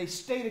him, and they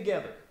stay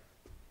together.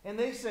 And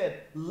they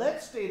said,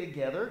 "Let's stay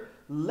together.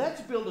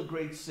 Let's build a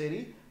great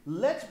city.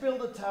 Let's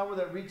build a tower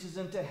that reaches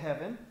into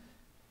heaven.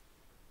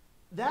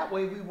 That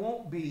way we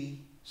won't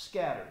be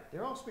scattered."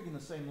 They're all speaking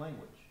the same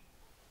language.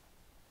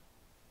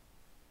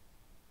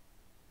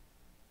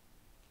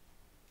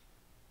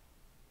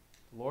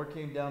 The Lord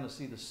came down to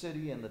see the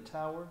city and the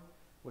tower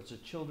which the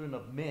children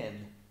of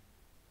men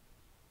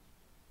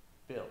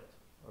built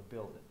or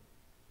builded.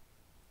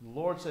 The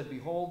Lord said,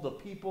 "Behold, the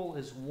people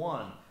is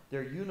one.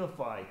 They're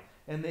unified,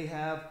 and they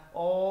have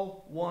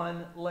all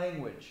one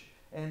language.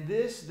 And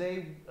this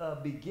they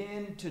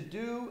begin to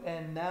do,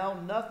 and now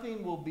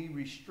nothing will be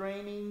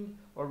restraining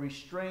or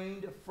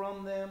restrained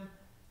from them,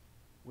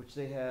 which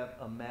they have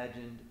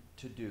imagined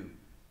to do.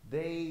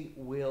 They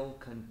will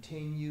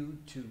continue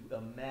to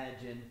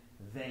imagine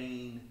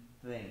vain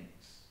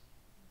things.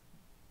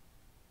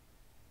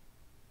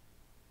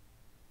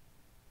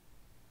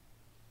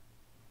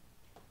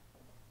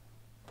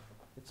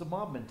 It's a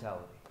mob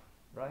mentality,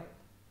 right?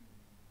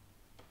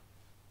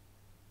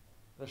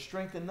 There's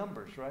strength in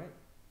numbers, right?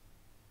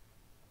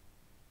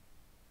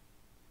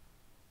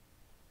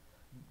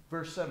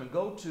 Verse 7,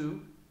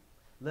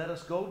 let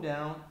us go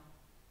down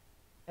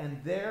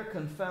and there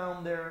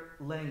confound their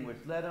language.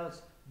 Let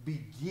us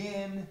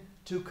begin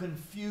to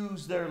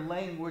confuse their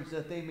language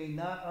that they may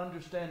not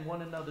understand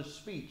one another's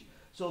speech.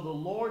 So the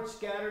Lord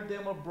scattered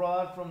them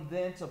abroad from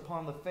thence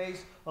upon the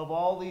face of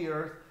all the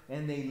earth,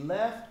 and they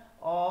left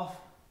off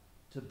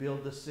to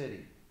build the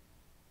city.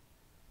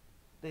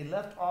 They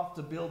left off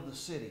to build the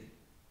city.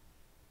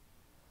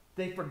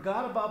 They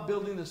forgot about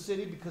building the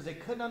city because they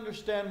couldn't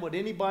understand what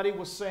anybody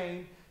was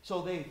saying,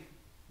 so they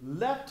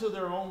left to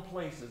their own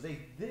places. They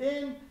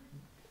then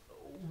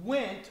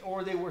went,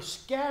 or they were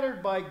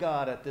scattered by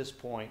God at this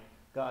point.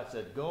 God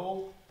said,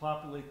 go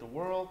populate the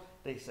world.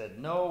 They said,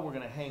 no, we're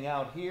going to hang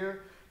out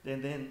here.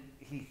 And then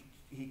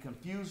he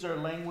confused their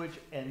language,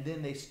 and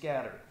then they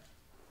scattered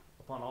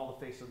upon all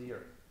the face of the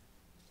earth.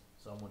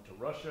 Some went to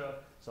Russia,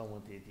 some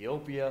went to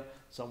Ethiopia,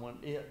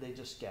 they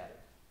just scattered.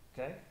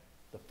 Okay?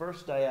 The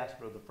first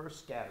diaspora, the first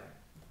scattering.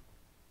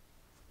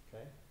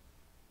 Okay?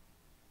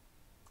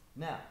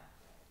 Now,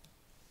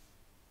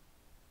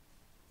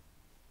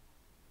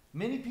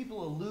 many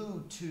people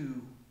allude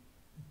to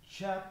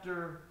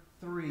chapter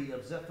 3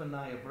 of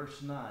Zephaniah,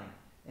 verse 9.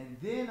 And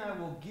then I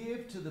will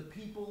give to the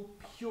people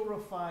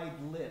purified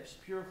lips.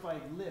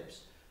 Purified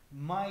lips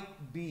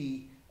might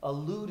be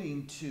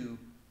alluding to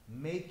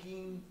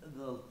making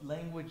the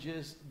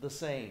languages the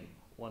same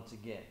once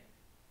again.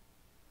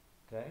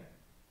 Okay?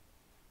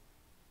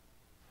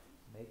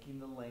 Making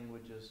the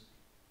languages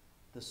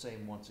the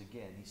same once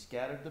again. He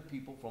scattered the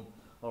people from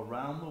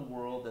around the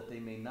world that they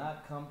may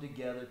not come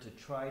together to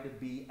try to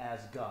be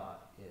as God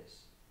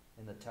is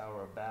in the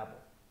Tower of Babel.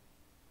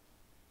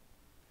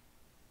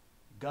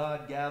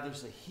 God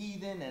gathers the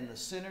heathen and the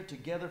sinner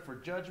together for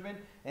judgment,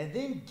 and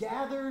then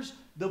gathers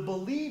the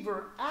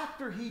believer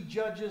after he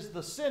judges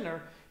the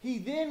sinner. He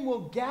then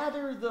will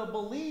gather the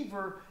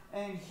believer,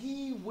 and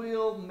he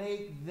will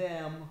make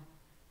them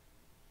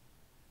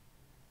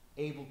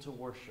able to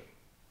worship,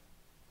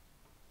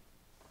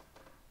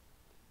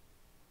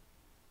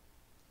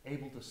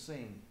 able to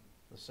sing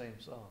the same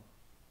song.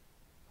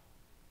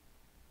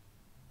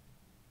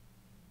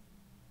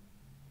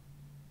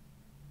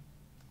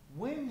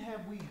 When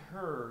have we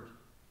heard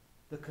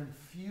the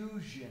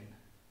confusion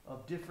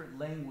of different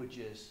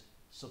languages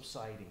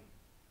subsiding?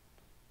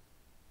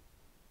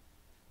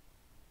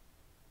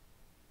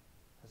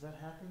 Has that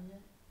happened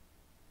yet?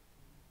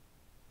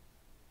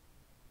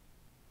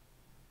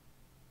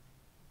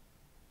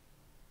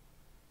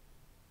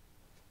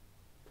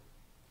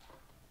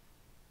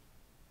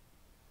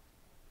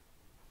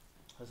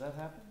 Has that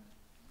happened?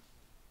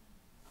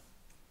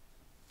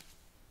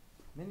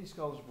 Many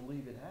scholars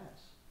believe it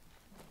has.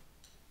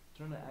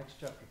 Turn to Acts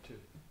chapter 2.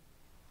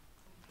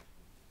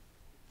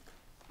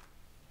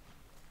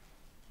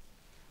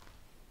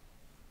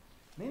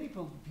 Many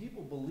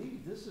people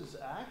believe this is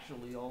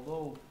actually,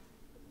 although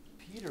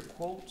Peter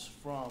quotes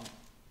from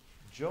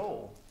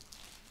Joel,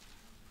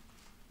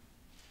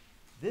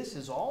 this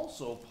is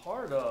also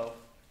part of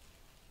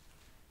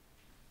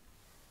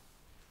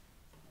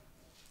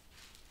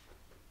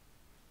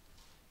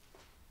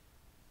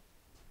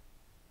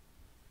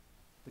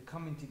the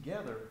coming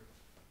together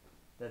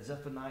that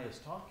Zephaniah is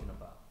talking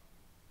about.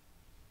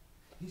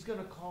 He's going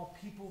to call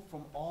people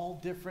from all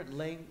different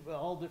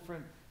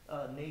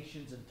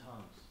nations and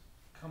tongues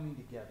coming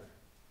together,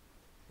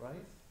 right?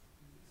 Is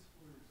this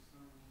where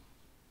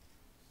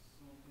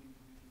something we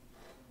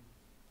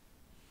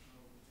can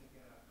take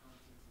it out of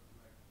context of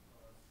like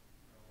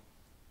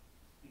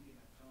speaking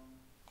a tongue?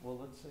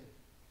 Well, let's see.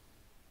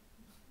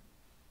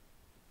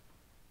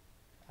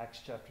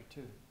 Acts chapter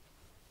 2.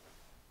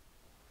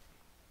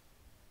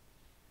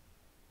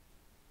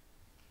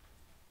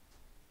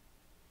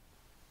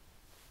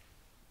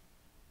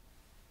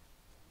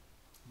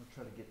 I'm going to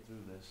try to get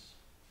through this.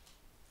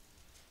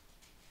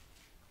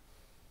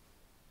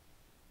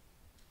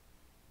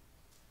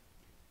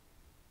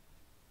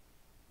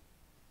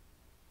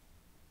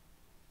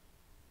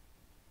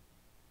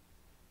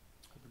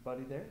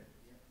 Everybody there?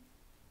 Yeah.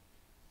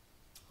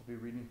 I'll be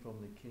reading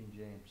from the King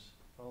James.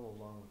 Follow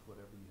along with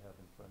whatever you have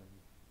in front of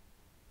you.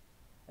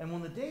 And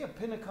when the day of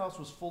Pentecost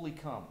was fully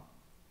come,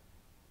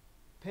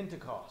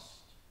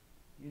 Pentecost,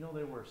 you know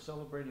they were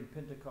celebrating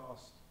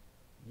Pentecost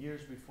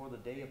years before the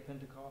day of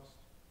Pentecost,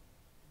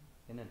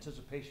 in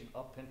anticipation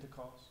of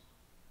Pentecost.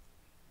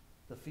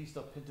 The feast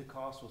of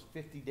Pentecost was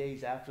 50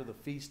 days after the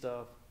feast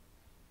of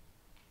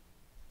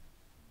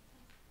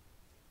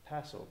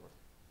Passover.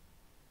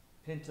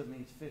 Penta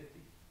means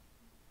 50.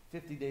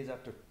 50 days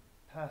after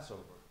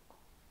Passover.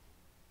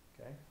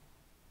 Okay?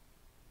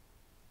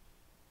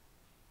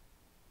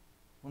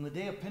 When the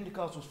day of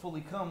Pentecost was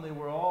fully come, they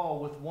were all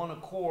with one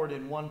accord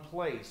in one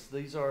place.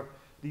 These are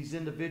these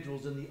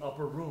individuals in the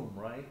upper room,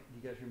 right?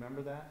 You guys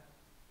remember that?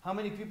 How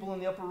many people in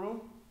the upper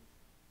room?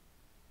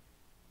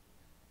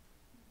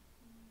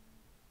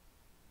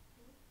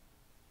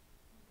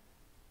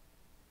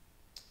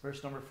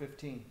 Verse number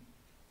 15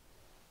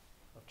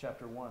 of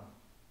chapter 1.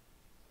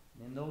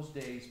 In those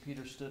days,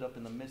 Peter stood up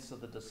in the midst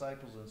of the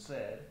disciples and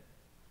said,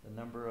 the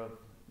number of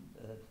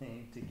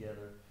named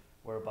together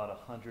were about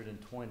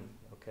 120,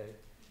 okay?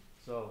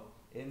 So,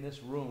 in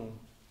this room,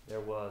 there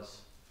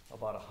was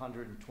about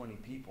 120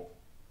 people.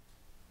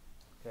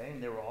 Okay,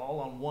 and they were all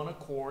on one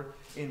accord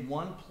in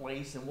one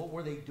place. And what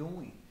were they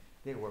doing?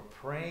 They were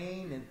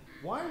praying. And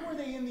why were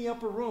they in the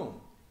upper room?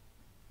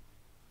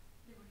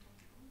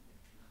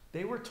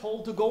 They were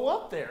told to go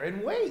up there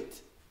and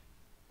wait.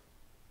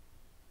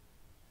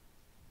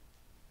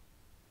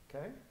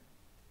 Okay?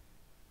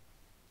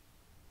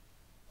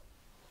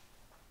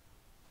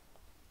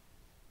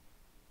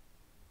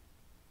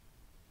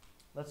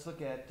 Let's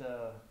look at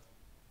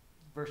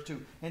verse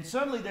 2. And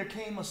suddenly there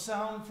came a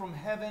sound from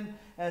heaven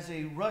as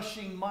a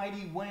rushing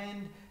mighty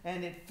wind,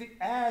 and it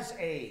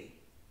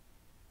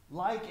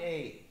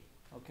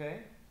okay?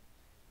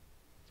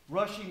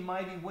 Rushing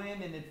mighty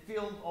wind, and it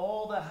filled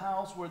all the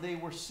house where they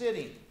were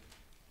sitting.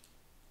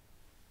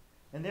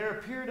 And there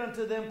appeared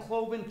unto them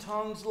cloven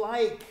tongues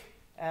like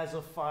as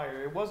of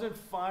fire. It wasn't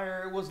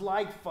fire, it was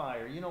like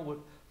fire. You know what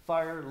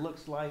fire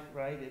looks like,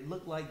 right? It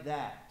looked like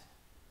that.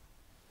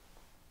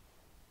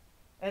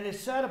 And it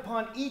sat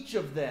upon each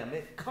of them.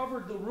 It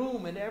covered the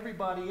room and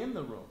everybody in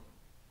the room.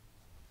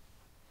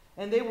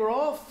 And they were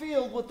all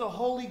filled with the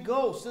Holy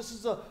Ghost. This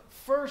is the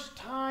first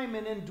time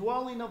an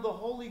indwelling of the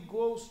Holy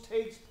Ghost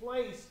takes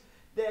place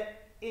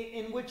that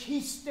in which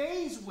He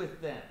stays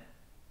with them.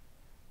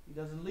 He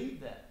doesn't leave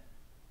them.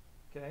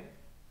 Okay?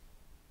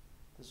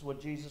 This is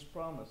what Jesus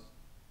promised.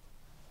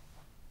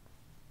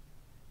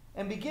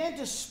 And began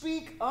to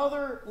speak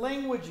other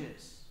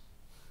languages.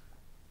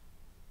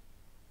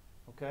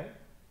 Okay?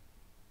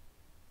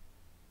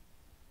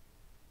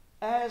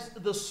 As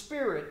the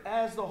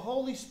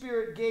Holy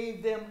Spirit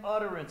gave them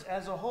utterance,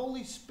 as the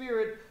Holy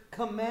Spirit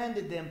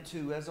commanded them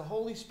to, as the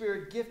Holy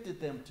Spirit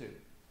gifted them to.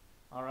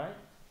 All right?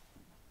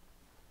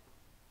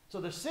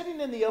 So they're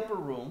sitting in the upper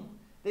room.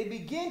 They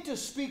begin to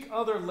speak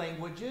other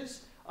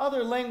languages.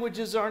 Other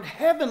languages aren't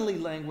heavenly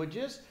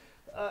languages.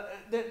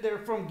 They're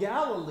from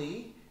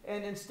Galilee,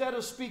 and instead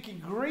of speaking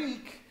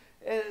Greek,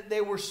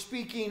 they were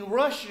speaking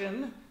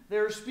Russian, they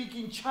were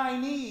speaking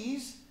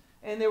Chinese,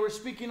 and they were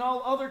speaking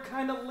all other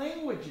kind of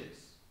languages.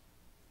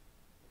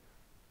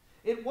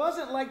 It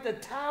wasn't like the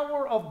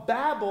Tower of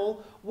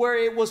Babel where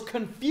it was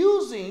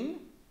confusing.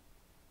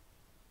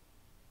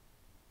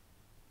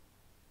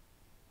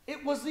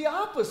 It was the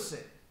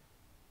opposite.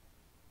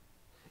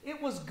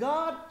 It was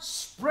God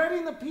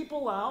spreading the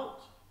people out.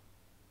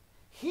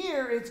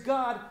 Here it's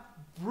God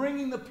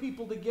bringing the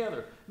people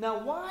together.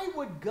 Now, why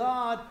would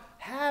God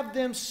have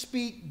them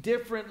speak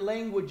different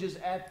languages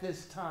at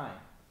this time?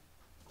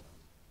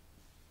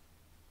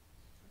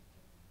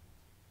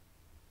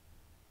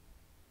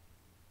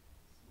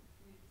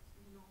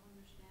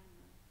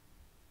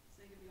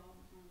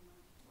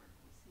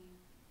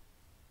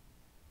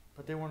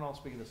 But they weren't all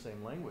speaking the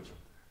same language up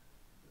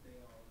there. But they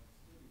all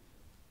understood each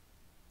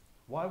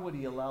other. Why would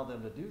He allow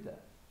them to do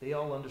that? They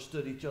all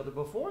understood each other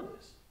before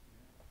this.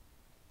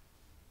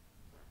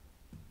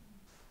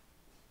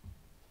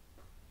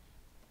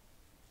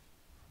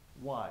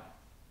 Why?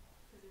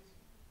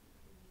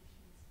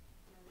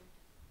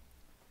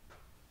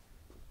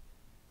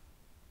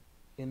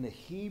 In the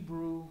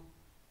Hebrew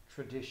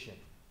tradition,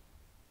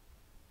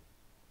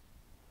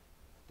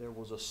 there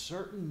was a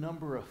certain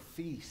number of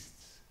feasts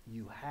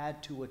you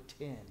had to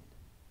attend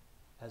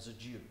as a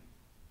Jew.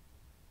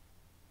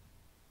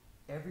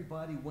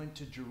 Everybody went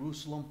to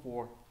Jerusalem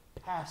for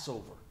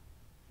Passover.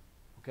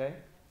 Okay?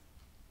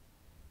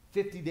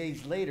 50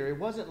 days later, it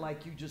wasn't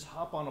like you just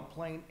hop on a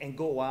plane and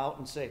go out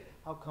and say,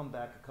 I'll come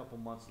back a couple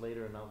months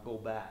later and I'll go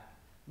back.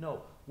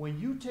 No, when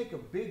you take a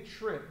big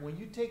trip, when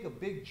you take a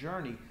big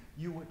journey,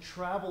 you would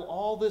travel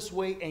all this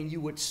way and you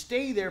would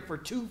stay there for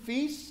 2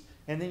 feasts,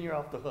 and then you're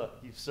off the hook.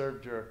 You've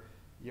served your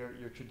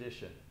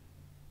tradition.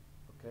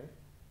 Okay?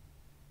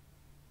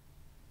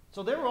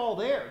 So they were all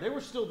there. They were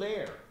still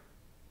there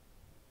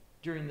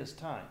during this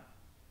time.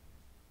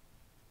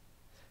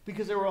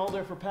 Because they were all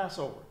there for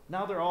Passover.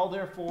 Now they're all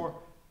there for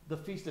the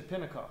Feast of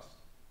Pentecost.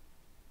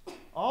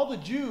 All the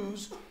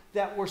Jews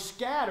that were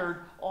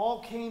scattered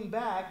all came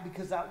back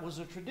because that was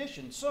a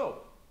tradition. So,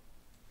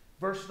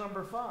 verse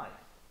number 5.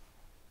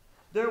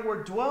 There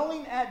were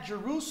dwelling at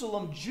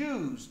Jerusalem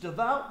Jews,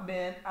 devout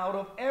men out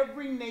of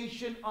every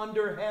nation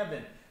under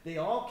heaven. They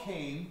all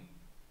came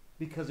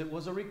because it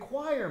was a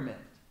requirement.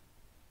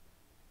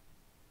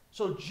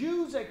 So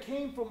Jews that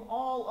came from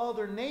all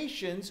other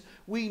nations,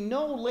 we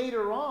know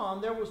later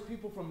on there was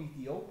people from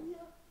Ethiopia.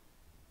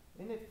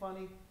 Isn't it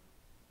funny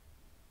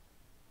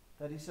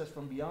that he says,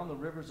 from beyond the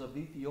rivers of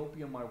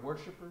Ethiopia, my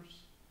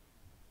worshipers.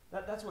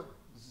 That's what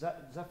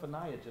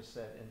Zephaniah just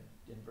said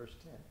in verse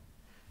 10.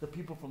 The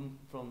people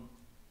from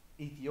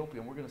Ethiopia,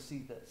 and we're going to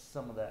see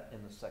some of that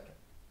in a second.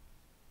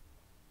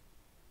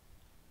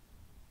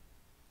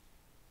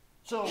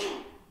 So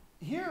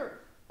here,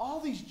 all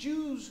these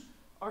Jews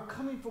are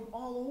coming from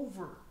all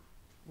over,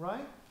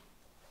 right?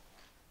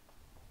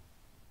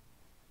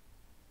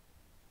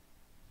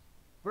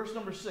 Verse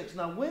number 6.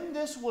 Now when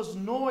this was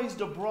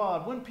noised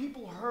abroad, when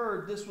people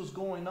heard this was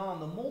going on,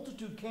 the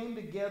multitude came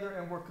together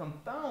and were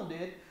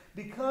confounded,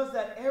 because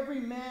that every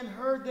man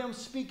heard them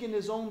speak in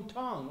his own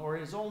tongue or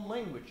his own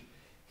language.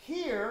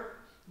 Here,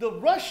 the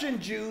Russian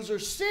Jews are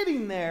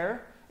sitting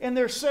there and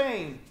they're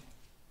saying,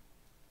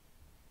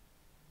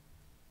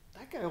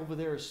 that guy over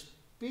there is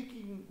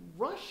speaking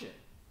Russian.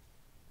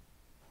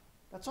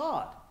 That's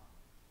odd.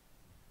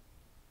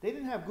 They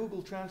didn't have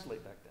Google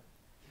Translate back then.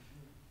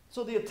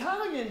 So the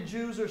Italian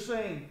Jews are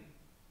saying,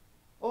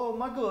 oh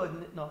my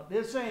goodness, no,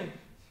 they're saying,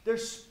 they're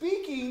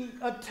speaking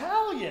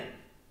Italian,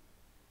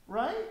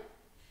 right?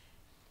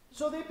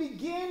 So they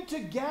begin to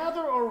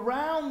gather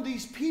around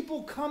these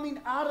people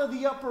coming out of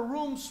the upper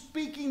room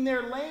speaking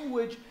their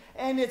language,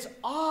 and it's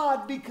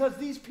odd because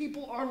these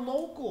people are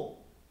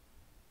local.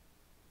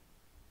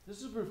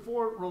 This is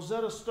before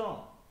Rosetta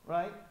Stone,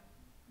 right?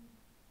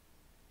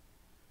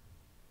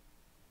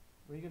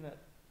 Were you gonna,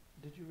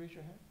 did you raise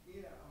your hand?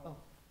 Yeah. Oh.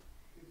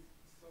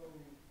 So,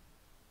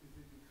 is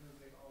it because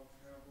they all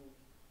traveled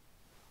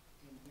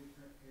in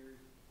different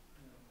areas,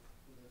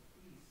 for the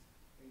feast,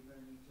 they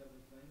learned each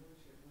other's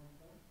language at one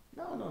point?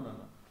 No.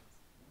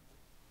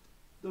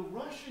 The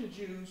Russian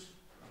Jews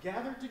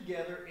gathered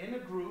together in a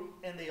group,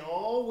 and they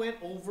all went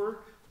over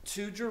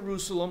to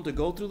Jerusalem to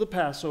go through the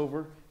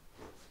Passover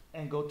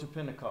and go to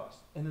Pentecost.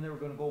 And then they were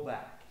going to go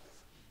back.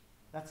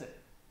 That's it.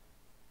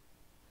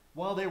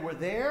 While they were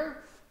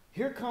there,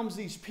 here comes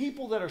these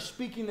people that are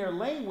speaking their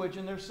language,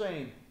 and they're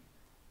saying,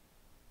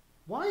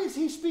 why is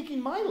he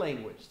speaking my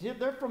language?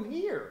 They're from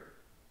here.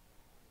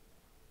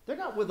 They're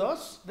not with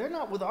us. They're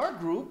not with our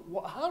group.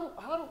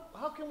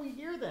 How can we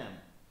hear them?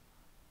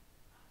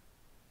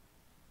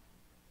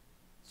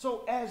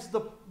 So as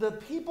the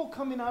people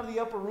coming out of the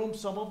upper room,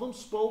 some of them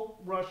spoke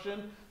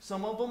Russian,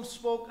 some of them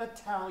spoke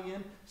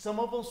Italian,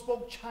 some of them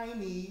spoke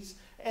Chinese,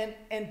 and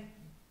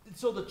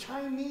so the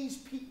Chinese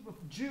people,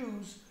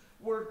 Jews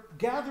were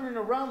gathering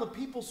around the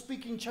people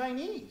speaking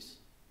Chinese.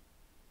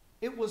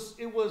 They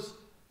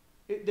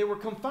were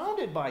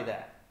confounded by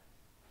that.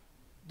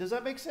 Does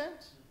that make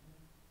sense?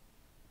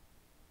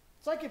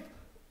 It's like if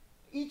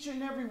each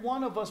and every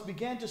one of us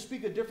began to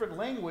speak a different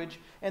language,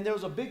 and there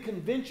was a big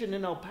convention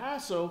in El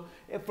Paso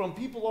from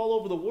people all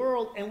over the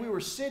world, and we were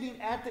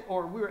sitting at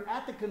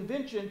the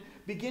convention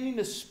beginning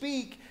to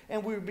speak,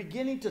 and we were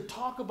beginning to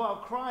talk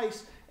about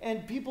Christ,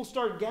 and people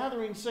started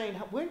gathering saying,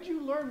 when did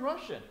you learn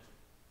Russian?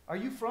 Are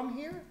you from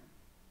here?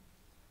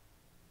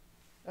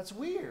 That's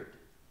weird.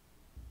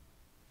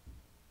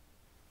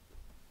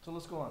 So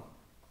let's go on.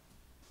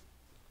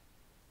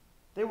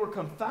 They were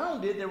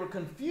confounded, they were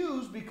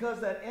confused, because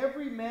that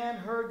every man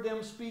heard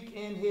them speak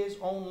in his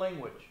own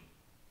language.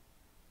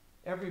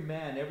 Every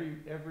man,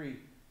 every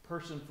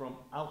person from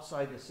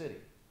outside the city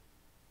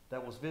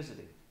that was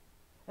visiting.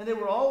 And they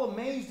were all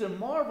amazed and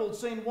marveled,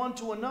 saying one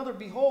to another,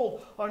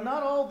 behold, are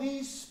not all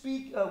these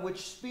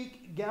which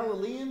speak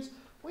Galileans?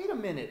 Wait a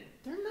minute,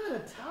 they're not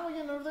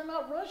Italian or they're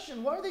not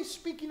Russian. Why are they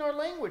speaking our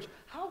language?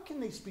 How can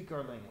they speak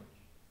our language?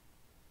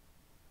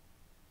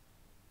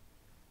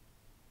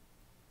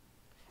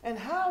 And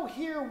how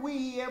hear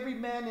we, every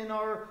man in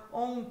our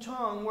own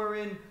tongue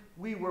wherein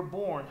we were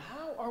born?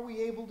 How are we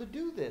able to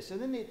do this?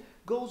 And then it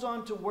goes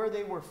on to where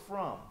they were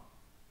from.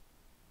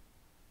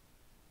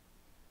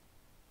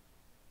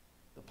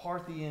 The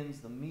Parthians,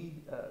 the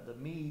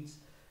Medes,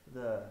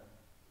 the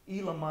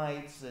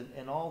Elamites,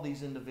 and all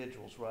these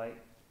individuals, right?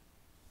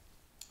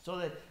 So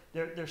that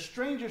they're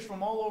strangers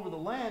from all over the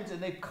lands,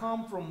 and they've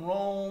come from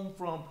Rome,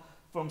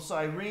 from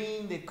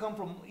Cyrene, they've come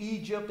from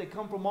Egypt, they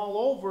come from all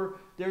over.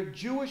 They're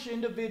Jewish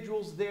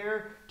individuals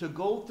there to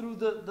go through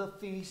the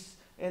feast,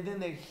 and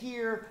then they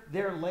hear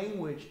their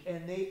language,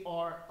 and they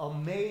are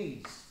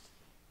amazed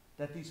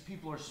that these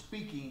people are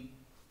speaking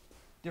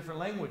different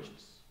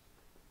languages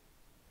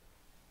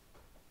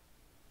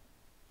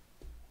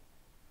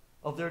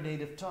of their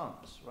native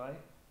tongues, right?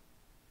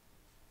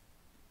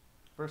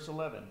 Verse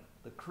 11,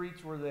 the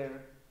Cretes were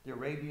there, the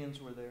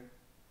Arabians were there.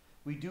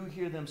 We do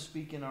hear them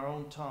speak in our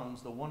own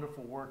tongues the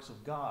wonderful works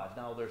of God.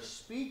 Now they're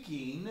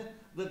speaking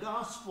the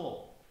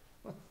gospel.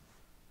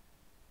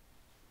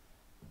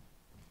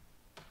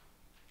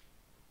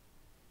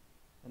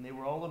 And they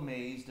were all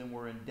amazed and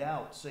were in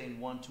doubt, saying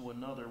one to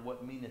another,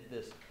 what meaneth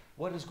this?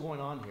 What is going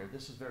on here?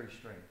 This is very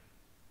strange.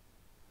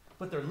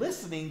 But they're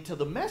listening to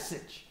the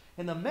message.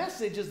 And the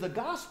message is the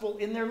gospel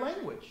in their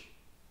language.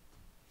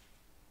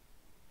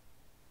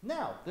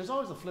 Now, there's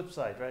always a flip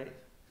side, right?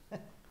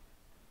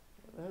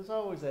 There's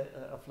always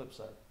a flip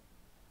side.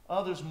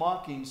 Others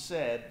mocking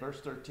said,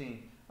 verse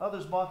 13,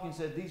 others mocking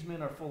said, these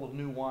men are full of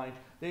new wine.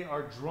 They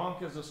are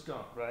drunk as a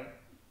skunk, right?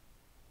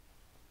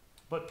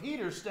 But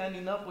Peter,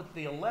 standing up with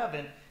the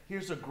 11,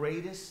 here's the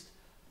greatest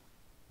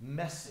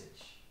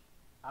message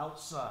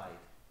outside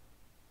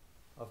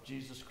of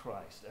Jesus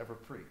Christ ever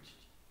preached.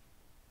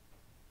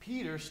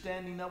 Peter,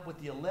 standing up with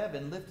the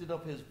 11, lifted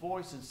up his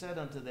voice and said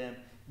unto them,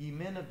 Ye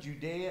men of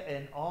Judea,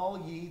 and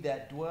all ye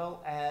that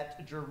dwell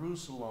at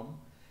Jerusalem,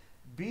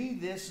 be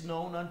this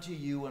known unto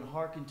you, and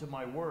hearken to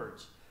my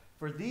words.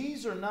 For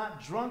these are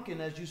not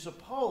drunken, as you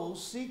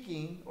suppose,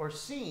 seeking or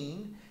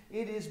seeing.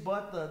 It is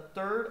but the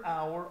third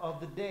hour of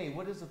the day.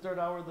 What is the third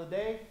hour of the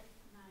day?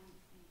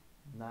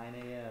 9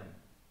 a.m.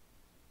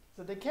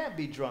 So they can't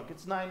be drunk.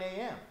 It's 9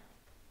 a.m.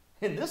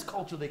 In this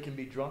culture they can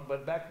be drunk,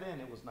 but back then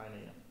it was 9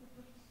 a.m.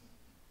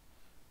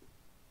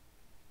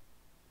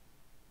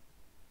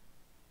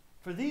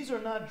 For these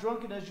are not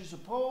drunken as you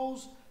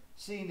suppose,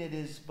 seeing it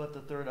is but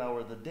the third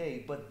hour of the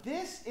day. But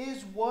this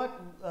is what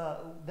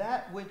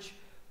that which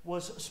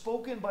was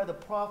spoken by the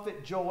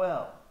prophet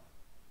Joel.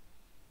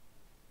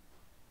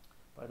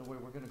 By the way,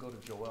 we're going to go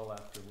to Joel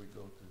after we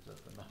go to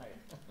Zephaniah.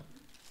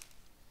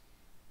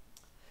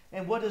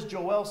 And what does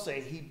Joel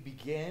say? He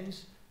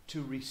begins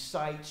to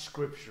recite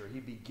Scripture. He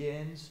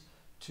begins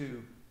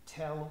to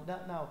tell.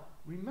 Now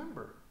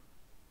remember,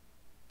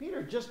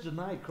 Peter just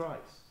denied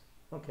Christ.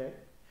 Okay?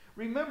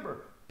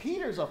 Remember,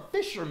 Peter's a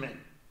fisherman.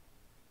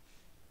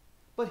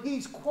 But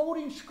he's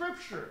quoting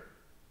Scripture.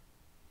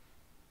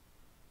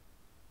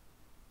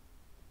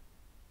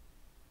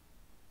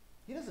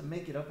 He doesn't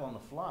make it up on the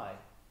fly.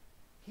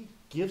 He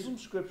gives them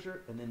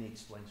Scripture and then he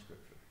explains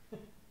Scripture.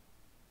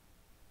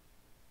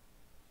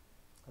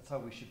 That's how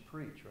we should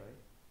preach, right?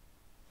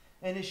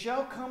 And it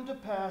shall come to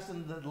pass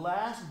in the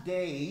last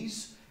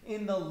days,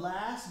 these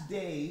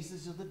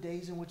are the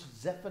days in which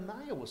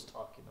Zephaniah was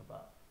talking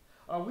about.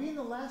 Are we in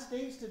the last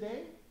days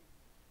today?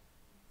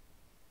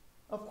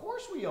 Of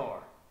course we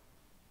are.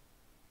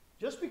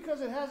 Just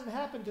because it hasn't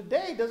happened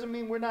today doesn't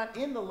mean we're not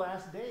in the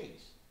last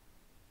days.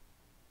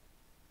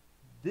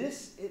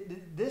 This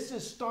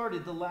has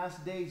started the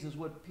last days, is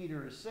what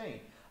Peter is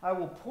saying. I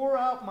will pour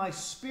out my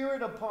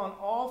Spirit upon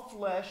all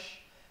flesh,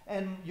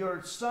 and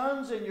your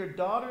sons and your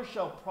daughters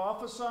shall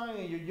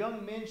prophesy, and your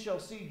young men shall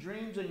see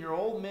dreams, and your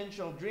old men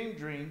shall dream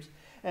dreams.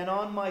 And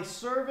on my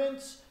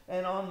servants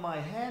and on my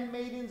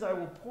handmaidens I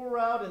will pour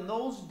out in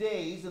those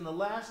days, in the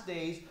last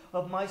days,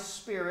 of my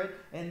Spirit,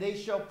 and they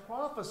shall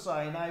prophesy.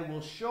 And I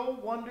will show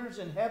wonders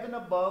in heaven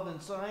above, and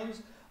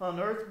signs on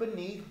earth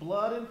beneath,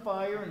 blood and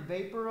fire and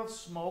vapor of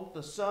smoke.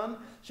 The sun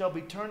shall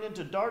be turned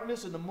into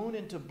darkness, and the moon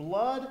into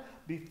blood,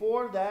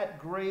 before that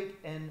great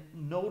and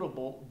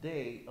notable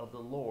day of the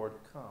Lord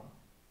come.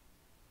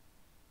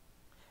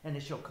 And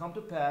it shall come to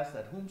pass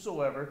that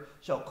whomsoever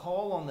shall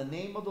call on the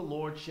name of the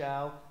Lord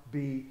shall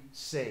be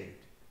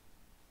saved.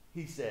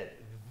 He said,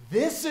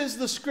 this is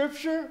the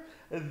Scripture.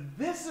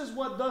 This is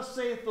what thus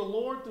saith the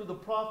Lord through the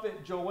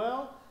prophet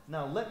Joel.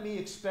 Now let me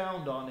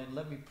expound on it and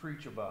let me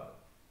preach about it.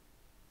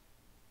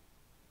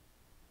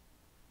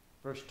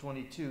 Verse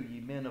 22, Ye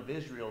men of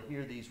Israel,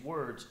 hear these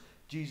words.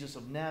 Jesus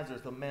of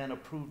Nazareth, a man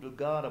approved of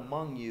God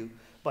among you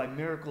by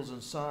miracles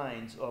and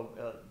signs,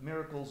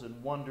 miracles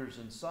and wonders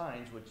and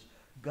signs, which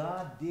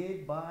God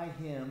did by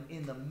him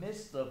in the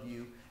midst of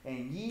you,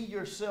 and ye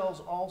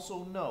yourselves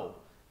also know.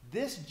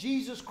 This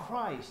Jesus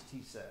Christ,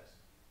 he says,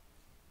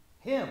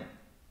 him,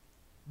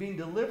 being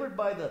delivered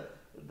by the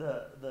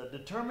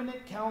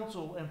determinate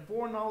counsel and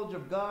foreknowledge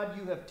of God,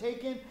 you have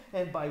taken,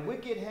 and by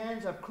wicked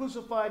hands have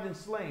crucified and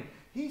slain.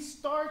 He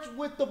starts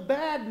with the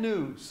bad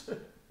news.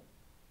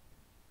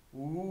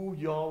 Ooh,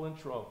 y'all in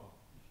trouble.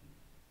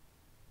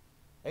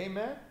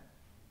 Amen?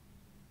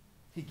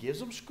 He gives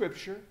them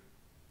Scripture.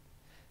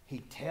 He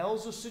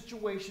tells the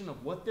situation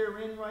of what they're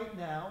in right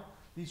now.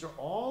 These are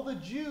all the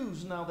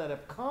Jews now that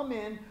have come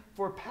in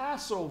for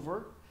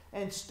Passover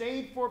and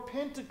stayed for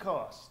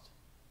Pentecost.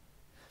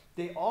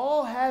 They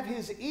all have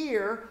his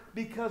ear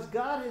because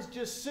God has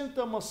just sent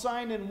them a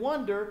sign and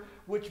wonder,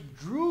 which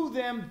drew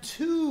them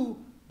to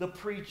the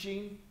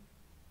preaching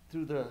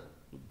through the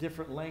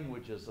different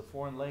languages, the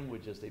foreign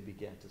languages they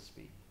began to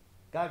speak.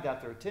 God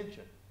got their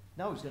attention.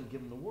 Now he's going to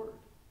give them the word.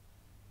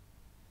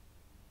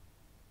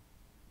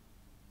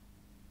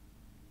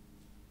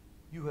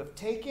 You have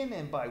taken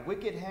and by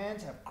wicked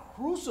hands have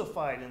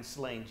crucified and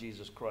slain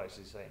Jesus Christ,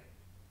 he's saying,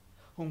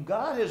 whom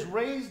God has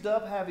raised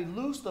up, having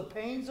loosed the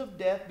pains of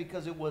death,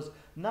 because it was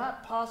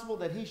not possible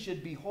that he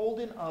should be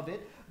holden of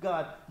it.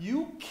 God,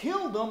 you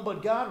killed him,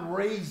 but God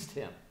raised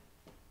him.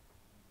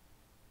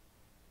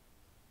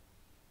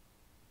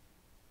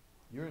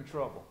 You're in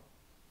trouble.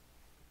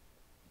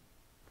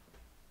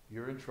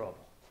 You're in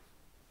trouble.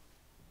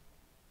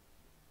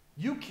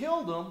 You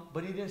killed him,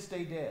 but he didn't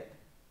stay dead.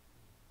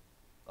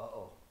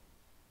 Uh-oh.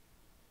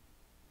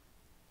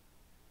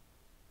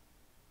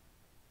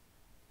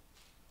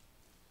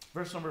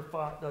 Verse number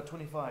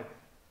 25.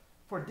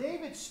 For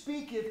David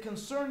speaketh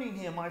concerning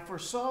him, I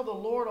foresaw the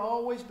Lord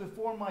always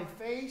before my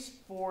face,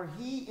 for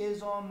he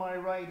is on my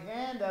right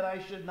hand, that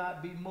I should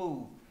not be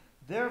moved.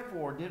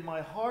 Therefore did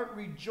my heart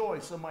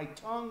rejoice, and my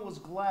tongue was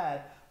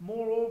glad.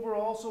 Moreover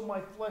also my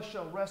flesh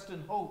shall rest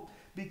in hope,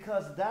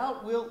 because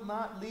thou wilt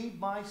not leave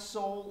my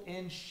soul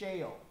in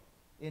Sheol,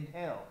 in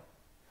hell.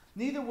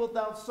 Neither wilt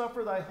thou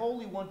suffer thy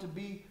Holy One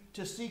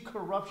to see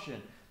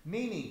corruption.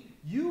 Meaning,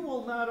 you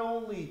will not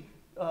only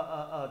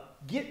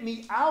get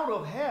me out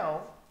of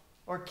hell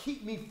or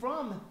keep me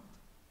from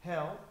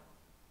hell,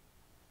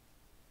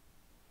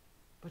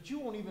 but you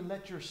won't even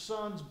let your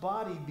son's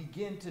body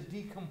begin to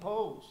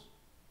decompose.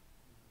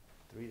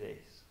 3 days.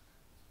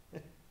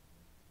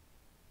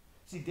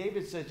 See,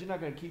 David says, you're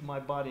not going to keep my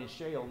body in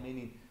Sheol,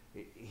 meaning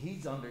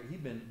he's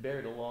been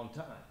buried a long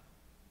time.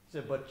 He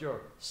said, but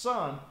your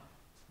son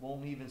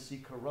won't even see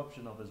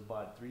corruption of his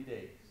body. 3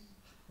 days.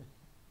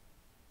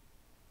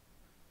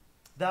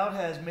 Thou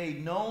hast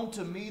made known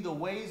to me the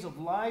ways of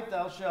life.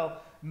 Thou shalt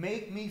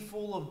make me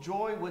full of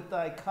joy with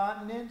thy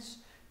countenance.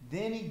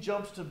 Then he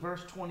jumps to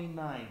verse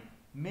 29.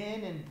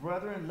 Men and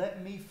brethren,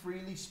 let me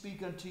freely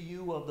speak unto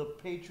you of the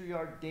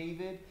patriarch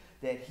David,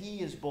 that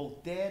he is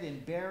both dead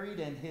and buried,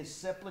 and his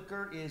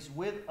sepulchre is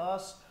with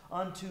us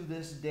unto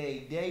this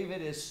day.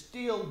 David is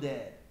still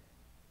dead,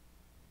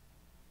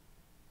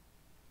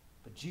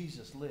 but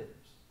Jesus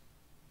lives.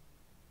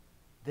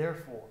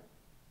 Therefore,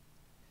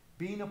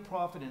 being a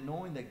prophet and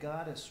knowing that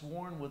God has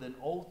sworn with an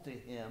oath to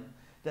him,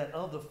 that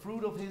of the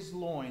fruit of his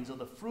loins, of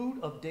the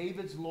fruit of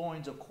David's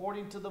loins,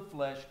 according to the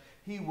flesh,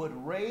 he would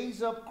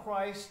raise up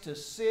Christ to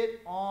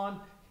sit on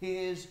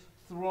his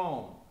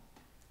throne.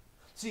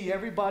 See,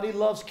 everybody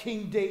loves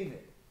King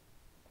David,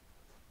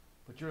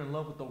 but you're in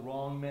love with the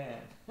wrong man.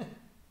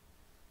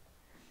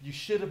 You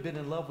should have been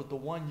in love with the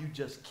one you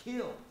just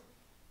killed.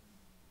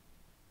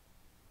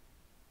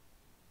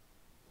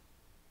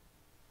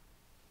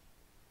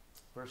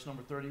 Verse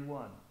number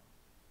 31.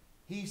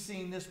 He,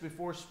 seeing this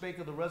before, spake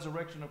of the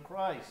resurrection of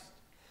Christ,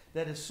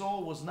 that his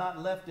soul was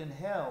not left in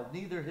hell,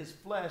 neither his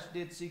flesh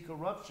did see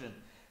corruption.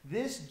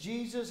 This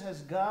Jesus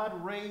has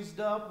God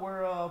raised up,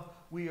 whereof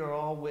we are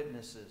all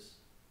witnesses.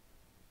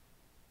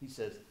 He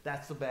says,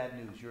 that's the bad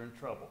news. You're in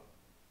trouble.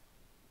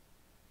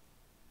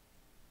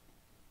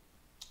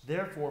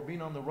 Therefore,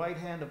 being on the right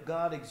hand of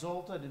God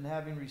exalted, and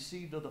having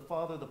received of the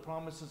Father the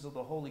promises of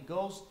the Holy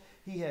Ghost,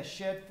 he has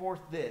shed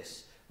forth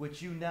this,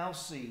 which you now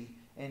see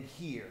and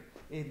hear.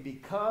 And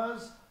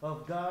because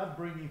of God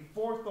bringing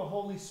forth the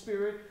Holy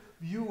Spirit,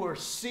 you are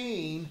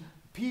seeing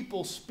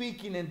people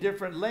speaking in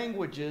different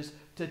languages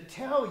to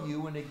tell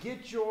you and to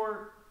get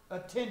your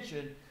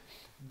attention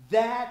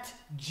that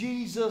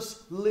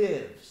Jesus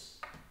lives.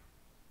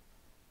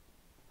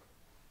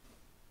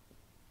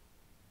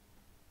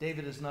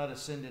 David has not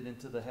ascended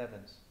into the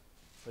heavens,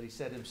 but he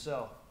said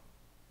himself,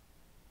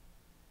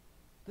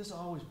 this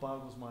always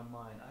boggles my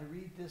mind. I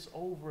read this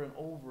over and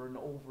over and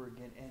over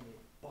again, and it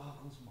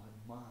boggles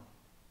my mind.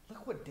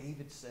 Look what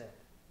David said.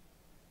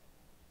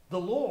 The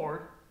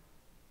Lord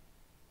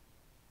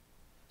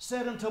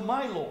said unto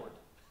my Lord.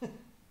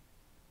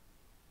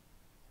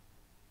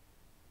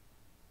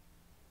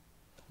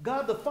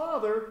 God the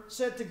Father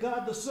said to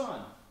God the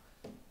Son.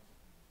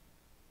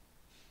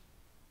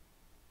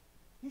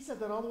 He said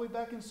that all the way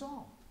back in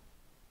Psalm.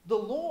 The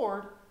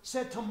Lord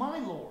said to my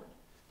Lord.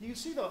 Do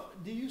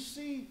you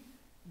see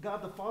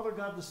God the Father,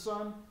 God the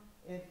Son?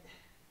 And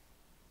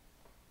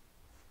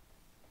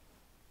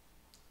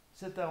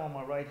sit thou on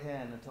my right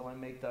hand until I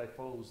make thy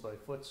foes thy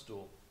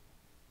footstool.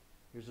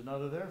 Here's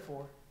another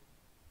therefore.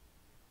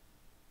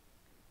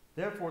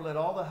 Therefore let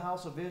all the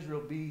house of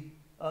Israel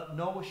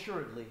know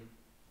assuredly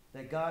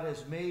that God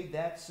has made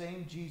that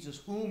same Jesus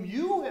whom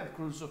you have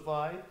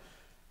crucified.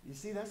 You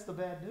see, that's the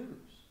bad news.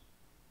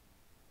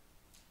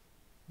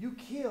 You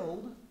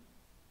killed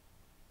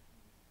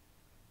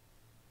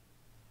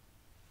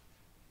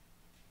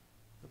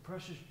the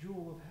precious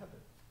jewel of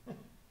heaven.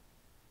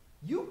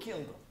 You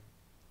killed him.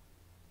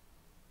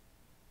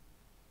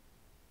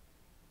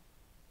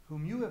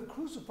 Whom you have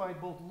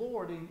crucified, both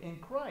Lord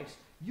and Christ.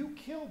 You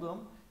killed him.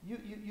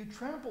 You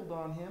trampled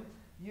on him.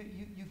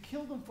 You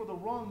killed him for the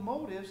wrong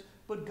motives,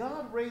 but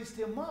God raised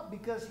him up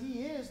because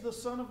he is the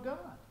Son of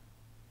God.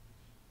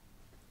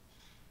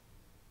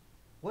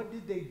 What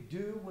did they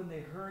do when they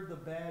heard the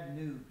bad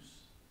news?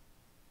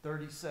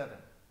 37.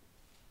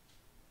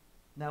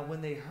 Now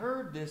when they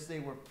heard this, they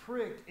were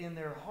pricked in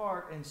their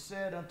heart and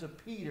said unto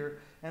Peter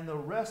and the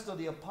rest of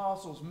the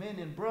apostles, men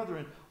and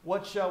brethren,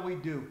 what shall we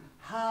do?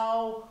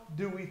 How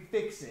do we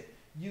fix it?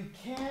 You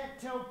can't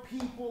tell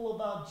people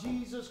about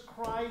Jesus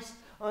Christ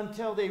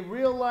until they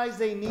realize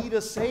they need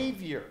a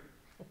Savior.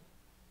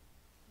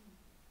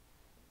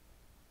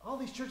 All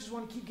these churches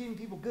want to keep giving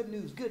people good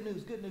news, good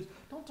news, good news.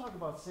 Don't talk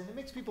about sin. It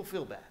makes people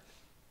feel bad.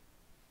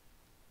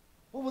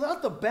 Well,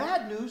 without the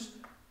bad news,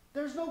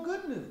 there's no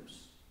good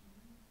news.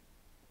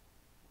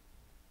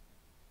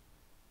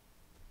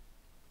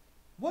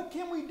 What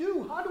can we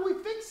do? How do we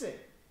fix it?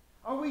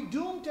 Are we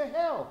doomed to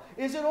hell?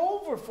 Is it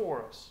over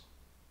for us?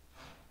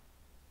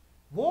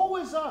 Woe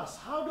is us.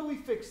 How do we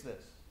fix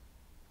this?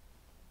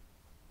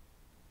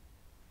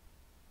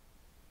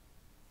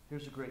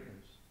 Here's the great news.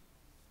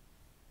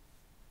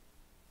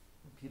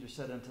 Peter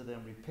said unto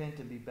them, repent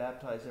and be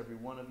baptized every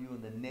one of you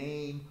in the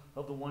name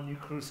of the one you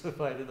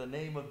crucified, in the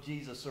name of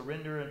Jesus.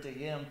 Surrender unto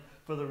him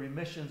for the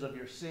remissions of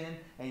your sin,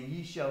 and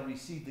ye shall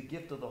receive the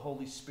gift of the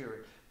Holy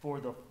Spirit. For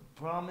the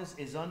promise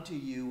is unto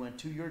you and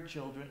to your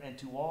children and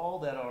to all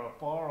that are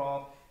afar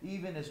off,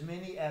 even as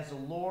many as the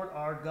Lord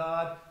our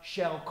God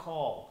shall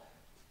call.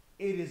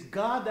 It is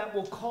God that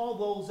will call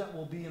those that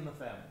will be in the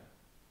family.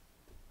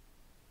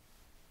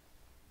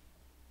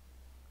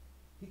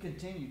 He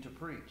continued to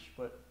preach,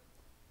 but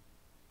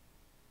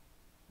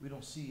we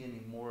don't see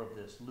any more of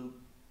this. Luke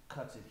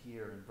cuts it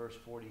here in verse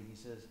 40. He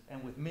says,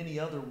 and with many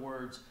other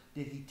words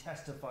did he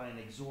testify and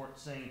exhort,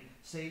 saying,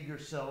 save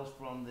yourselves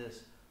from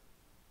this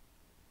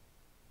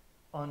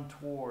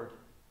untoward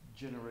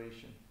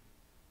generation.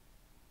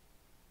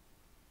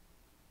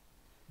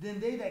 Then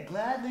they that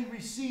gladly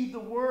received the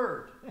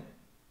word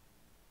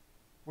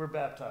were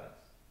baptized.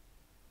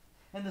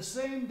 And the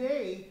same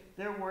day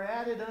there were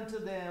added unto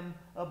them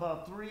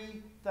about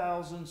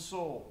 3,000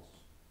 souls.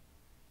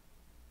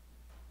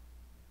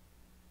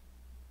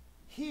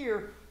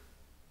 Here,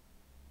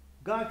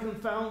 God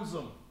confounds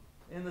them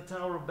in the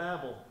Tower of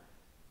Babel.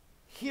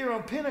 Here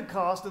on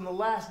Pentecost, in the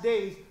last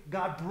days,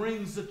 God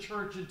brings the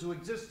church into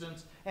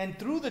existence. And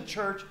through the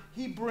church,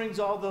 he brings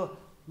all the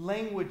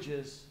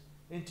languages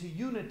into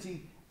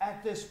unity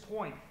at this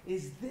point.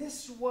 Is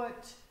this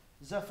what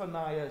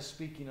Zephaniah is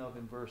speaking of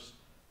in verse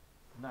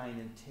 9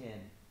 and 10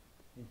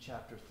 in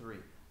chapter 3?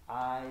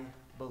 I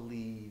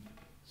believe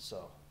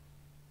so.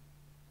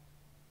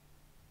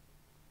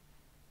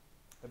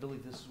 I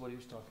believe this is what he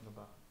was talking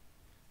about.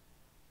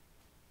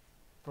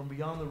 From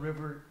beyond the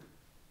river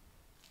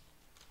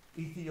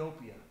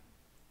Ethiopia.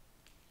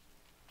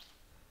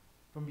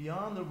 From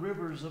beyond the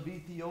rivers of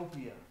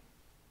Ethiopia.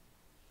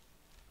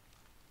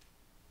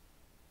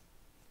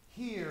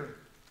 Here,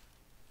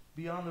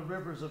 beyond the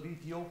rivers of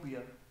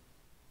Ethiopia,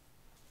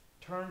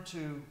 turn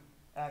to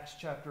Acts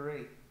chapter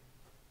 8.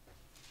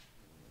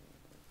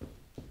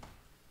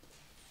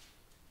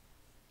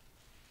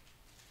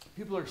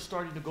 People are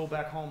starting to go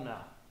back home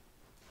now.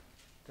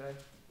 Okay?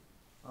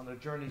 On their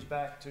journeys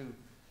back to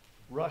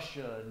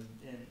Russia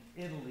and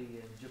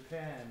Italy and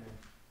Japan and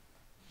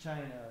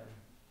China.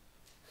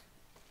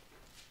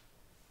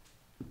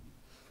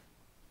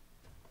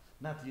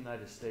 Not the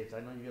United States.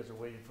 I know you guys are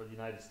waiting for the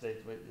United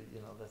States, but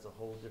you know, that's a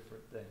whole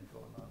different thing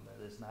going on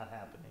there. It's not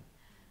happening.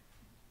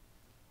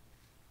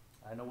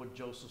 I know what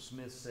Joseph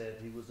Smith said.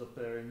 He was up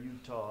there in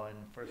Utah, and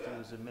first he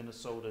was in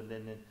Minnesota, and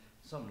then in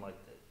something like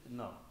that.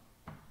 No.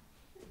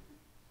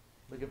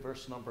 Look at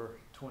verse number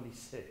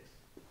 26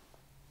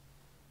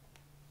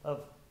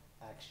 of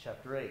Acts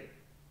chapter 8.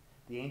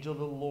 The angel of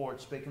the Lord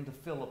spake unto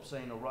Philip,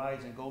 saying,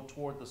 arise and go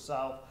toward the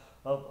south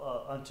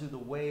unto the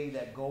way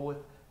that goeth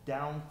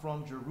down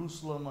from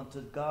Jerusalem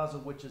unto Gaza,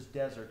 which is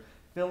desert.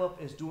 Philip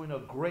is doing a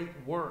great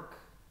work.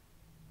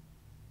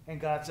 And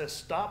God says,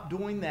 stop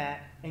doing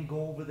that and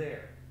go over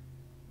there.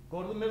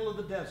 Go to the middle of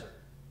the desert.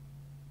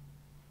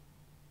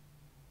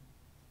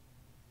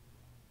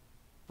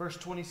 Verse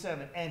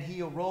 27, and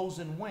he arose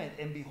and went,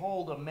 and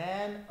behold, a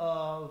man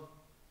of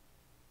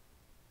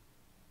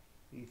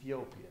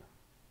Ethiopia.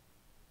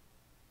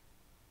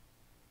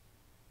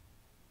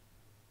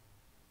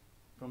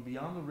 From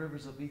beyond the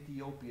rivers of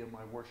Ethiopia,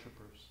 my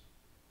worshipers.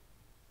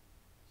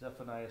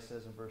 Zephaniah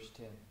says in verse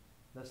 10.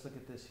 Let's look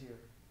at this here.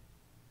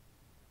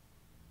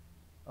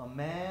 A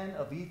man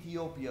of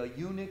Ethiopia, a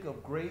eunuch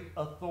of great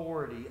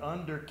authority,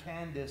 under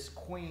Candace,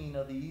 queen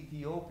of the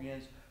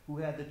Ethiopians, who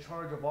had the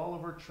charge of all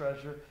of her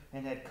treasure,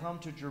 and had come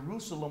to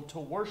Jerusalem to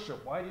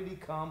worship. Why did he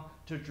come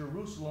to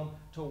Jerusalem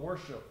to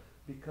worship?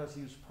 Because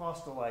he was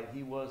proselyte.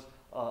 He was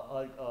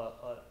a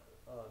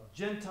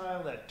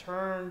Gentile that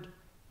turned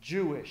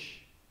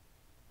Jewish.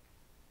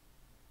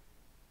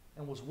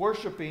 And was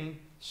worshiping,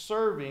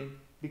 serving,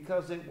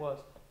 because it was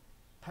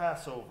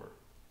Passover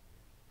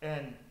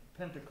and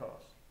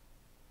Pentecost.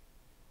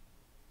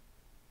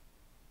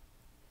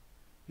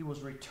 He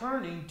was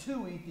returning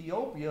to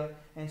Ethiopia,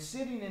 and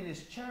sitting in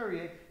his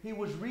chariot, he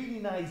was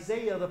reading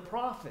Isaiah the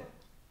prophet.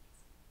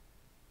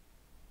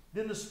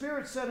 Then the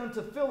Spirit said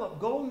unto Philip,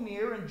 go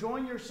near and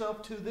join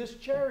yourself to this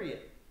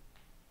chariot.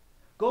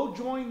 Go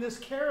join this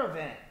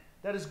caravan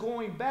that is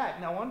going back.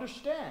 Now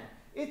understand,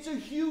 it's a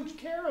huge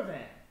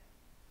caravan.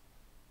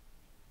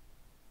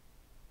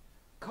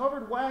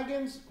 Covered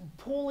wagons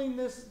pulling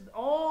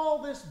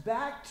all this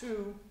back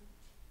to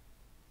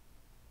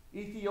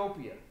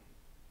Ethiopia.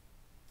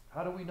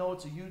 How do we know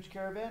it's a huge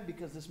caravan?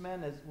 Because this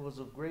man was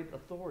of great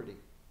authority.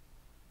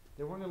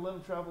 They weren't going to let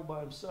him travel by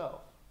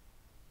himself.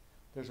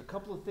 There's a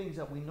couple of things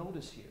that we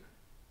notice here.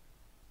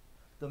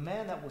 The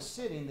man that was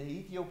sitting, the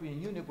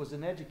Ethiopian eunuch, was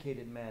an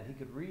educated man. He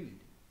could read.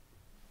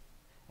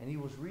 And he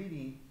was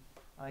reading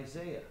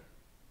Isaiah.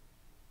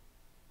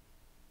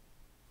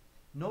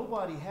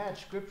 Nobody had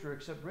scripture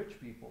except rich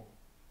people.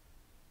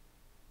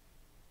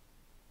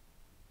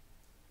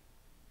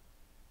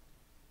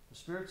 The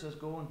Spirit says,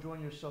 go and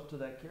join yourself to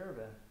that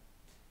caravan.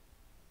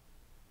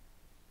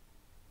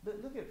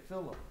 Look at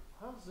Philip.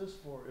 How's this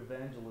for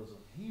evangelism?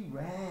 He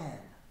ran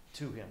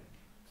to him.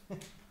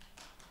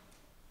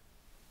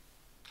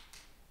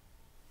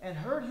 And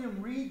heard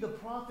him read the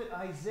prophet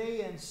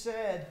Isaiah, and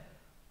said,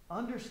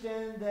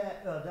 understand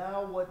that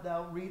thou what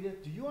thou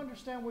readest? Do you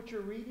understand what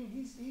you're reading?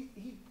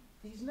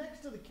 He's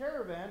next to the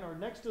caravan or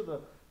next to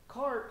the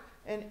cart,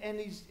 and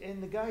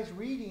the guy's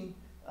reading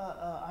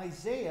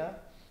Isaiah,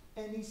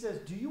 and he says,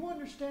 do you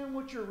understand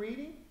what you're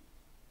reading?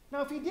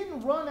 Now, if he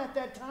didn't run at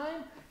that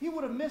time, he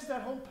would have missed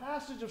that whole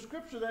passage of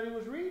Scripture that he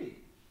was reading.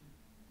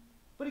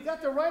 But he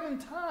got there right in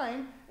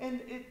time,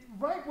 and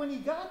right when he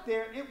got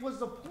there, it was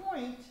the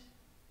point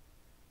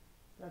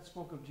that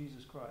spoke of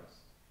Jesus Christ.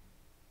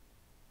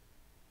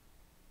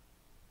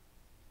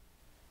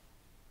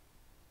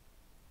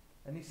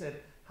 And he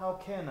said, how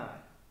can I?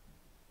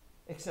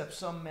 Except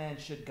some man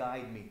should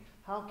guide me.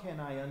 How can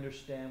I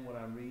understand what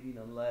I'm reading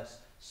unless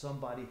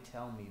somebody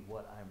tell me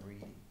what I'm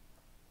reading?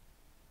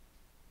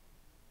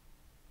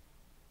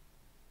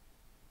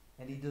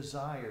 And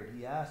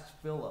he asked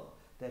Philip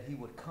that he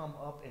would come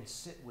up and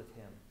sit with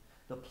him.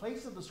 The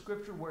place of the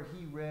scripture where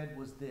he read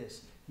was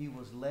this: he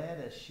was led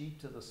as sheep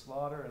to the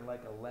slaughter, and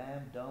like a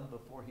lamb dumb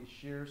before his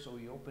shears, so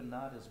he opened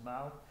not his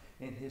mouth.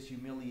 In his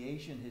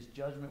humiliation his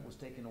judgment was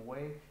taken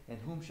away. And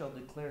whom shall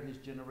declare his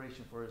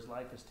generation? For his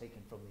life is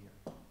taken from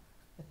the earth.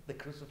 The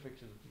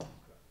crucifixion of Jesus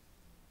Christ.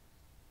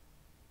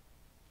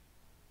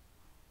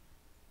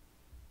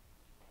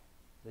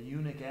 The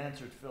eunuch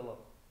answered Philip.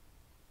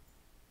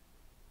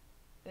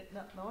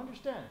 Now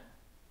understand,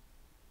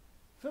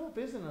 Philip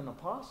isn't an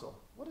apostle.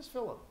 What is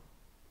Philip?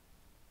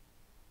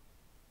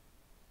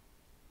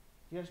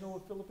 You guys know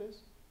what Philip is?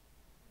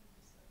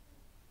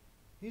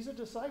 He's a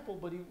disciple,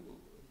 but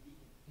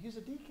he's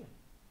a deacon.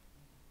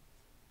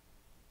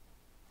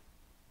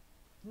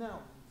 Now,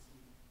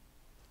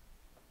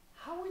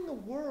 how in the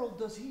world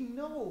does he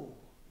know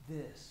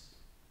this?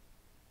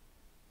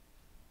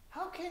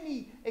 How can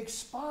he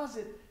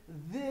exposit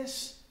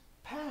this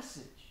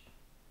passage?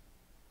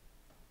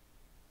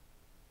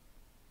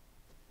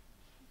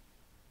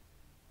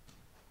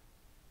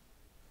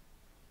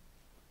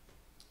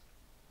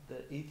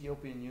 The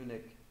Ethiopian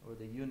eunuch, or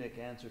the eunuch,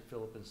 answered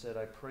Philip and said,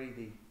 I pray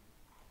thee,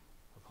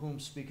 of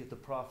whom speaketh the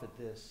prophet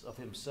this? Of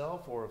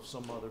himself or of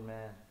some other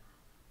man?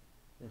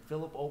 Then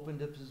Philip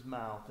opened up his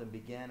mouth and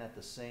began at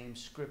the same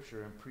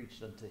scripture and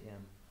preached unto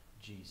him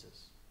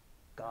Jesus.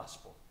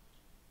 Gospel.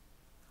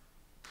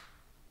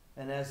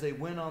 And as they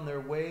went on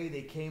their way,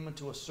 they came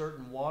into a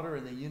certain water,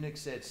 and the eunuch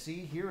said,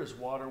 see, here is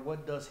water.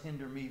 What does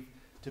hinder me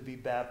to be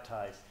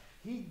baptized?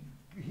 He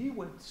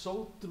went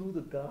so through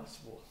the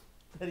gospel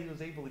that he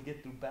was able to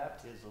get through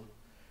baptism,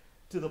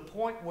 to the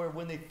point where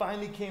when they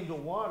finally came to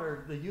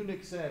water, the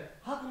eunuch said,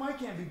 how come I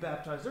can't be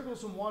baptized? There goes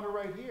some water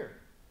right here.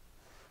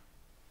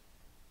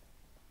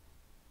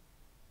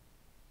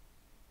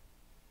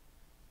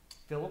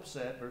 Philip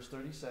said, verse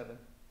 37,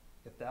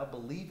 if thou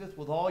believest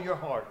with all your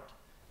heart,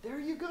 there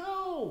you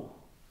go,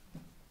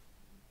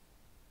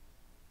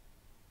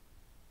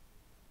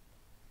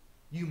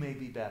 you may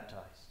be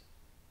baptized.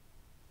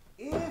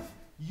 If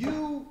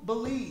you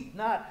believe,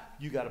 not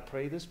you got to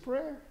pray this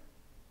prayer.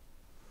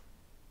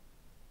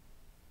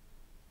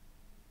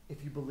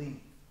 If you believe,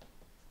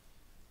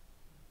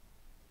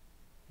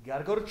 you got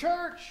to go to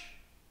church.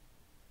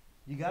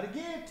 You got to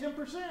give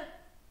 10%.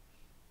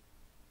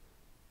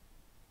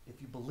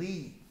 If you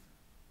believe.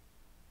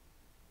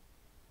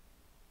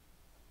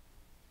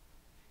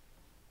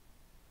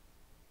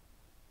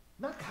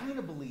 Not kind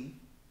of believe,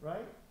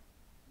 right?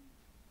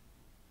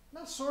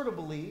 Not sort of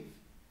believe.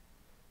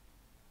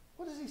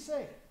 What does he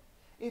say?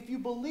 If you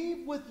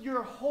believe with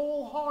your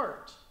whole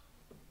heart,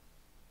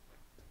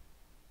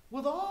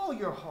 with all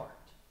your heart,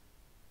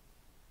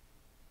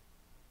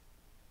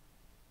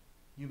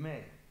 you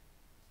may.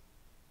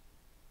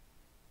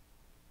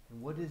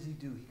 And what does he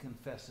do? He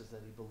confesses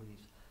that he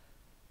believes.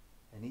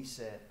 And he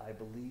said, I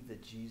believe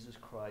that Jesus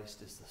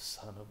Christ is the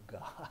Son of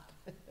God.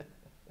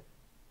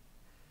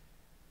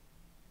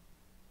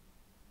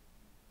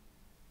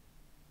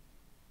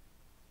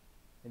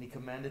 And he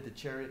commanded the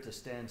chariot to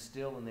stand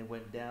still, and they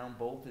went down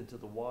both into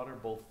the water,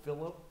 both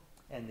Philip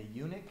and the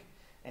eunuch,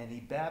 and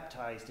he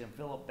baptized him.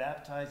 Philip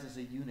baptizes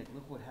a eunuch.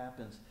 Look what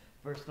happens.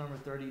 Verse number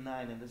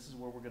 39, and this is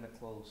where we're going to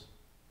close.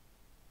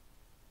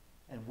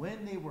 And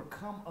when they were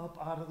come up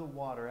out of the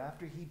water,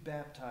 after he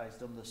baptized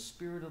them, the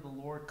Spirit of the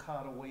Lord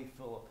caught away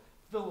Philip.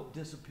 Philip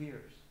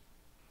disappears.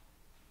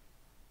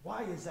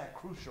 Why is that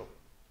crucial?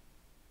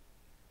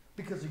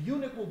 Because the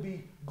eunuch will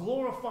be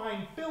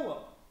glorifying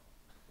Philip.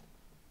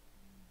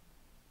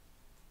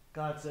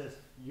 God says,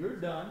 you're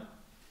done.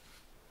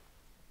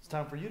 It's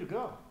time for you to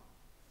go.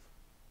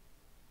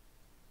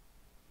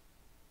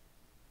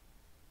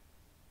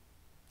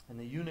 And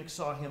the eunuch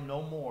saw him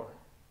no more.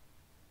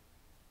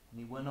 And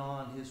he went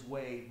on his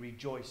way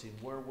rejoicing.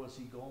 Where was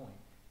he going?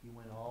 He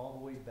went all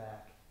the way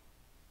back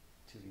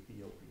to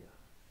Ethiopia.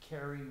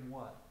 Carrying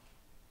what?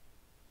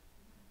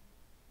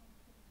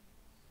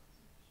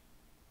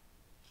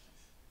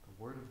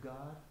 The Word of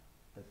God,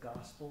 the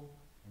gospel,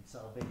 and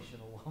salvation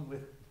along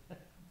with it.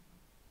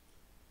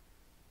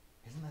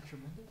 Isn't that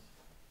tremendous?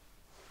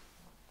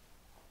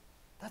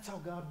 That's how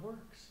God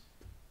works.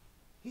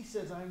 He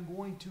says, I'm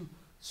going to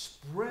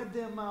spread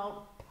them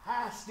out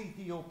past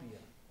Ethiopia.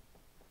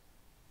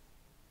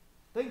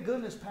 Thank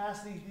goodness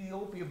past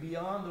Ethiopia,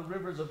 beyond the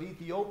rivers of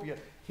Ethiopia,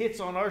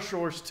 hits on our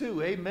shores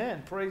too.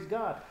 Amen. Praise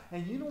God.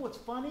 And you know what's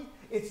funny?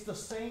 It's the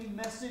same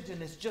message,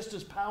 and it's just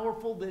as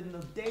powerful in the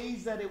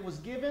days that it was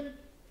given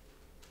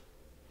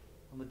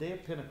on the day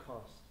of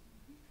Pentecost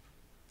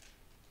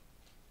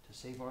to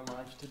save our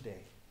lives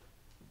today.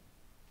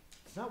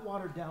 It's not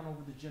watered down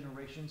over the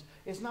generations.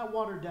 It's not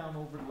watered down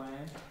over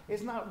land.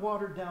 It's not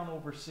watered down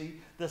over sea.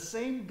 The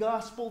same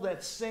gospel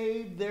that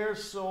saved their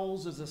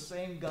souls is the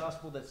same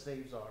gospel that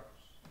saves ours.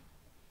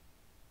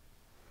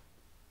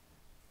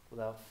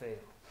 Without fail.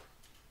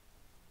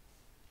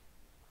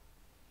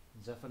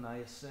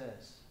 Zephaniah says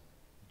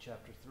in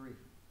chapter 3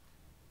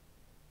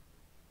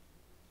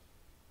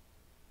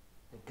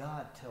 that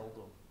God told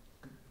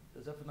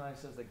them. Zephaniah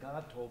says that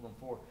God told them,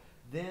 "For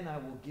then I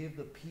will give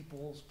the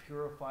people's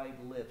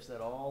purified lips,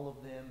 that all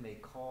of them may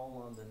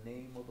call on the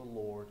name of the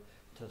Lord,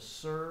 to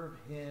serve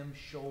him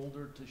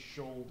shoulder to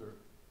shoulder.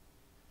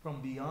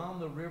 From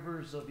beyond the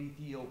rivers of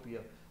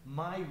Ethiopia,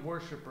 my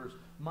worshipers,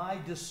 my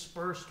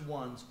dispersed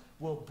ones,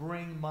 will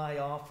bring my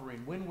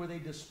offering." When were they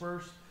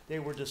dispersed? They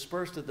were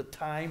dispersed at the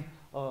time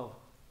of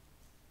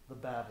the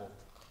Babel.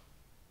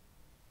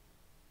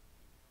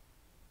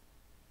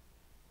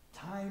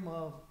 Time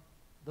of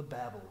the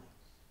Babylons.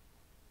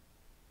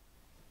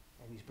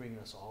 And he's bringing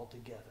us all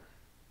together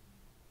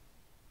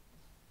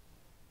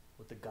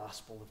with the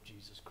gospel of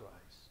Jesus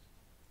Christ.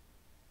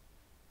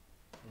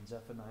 And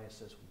Zephaniah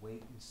says,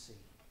 wait and see.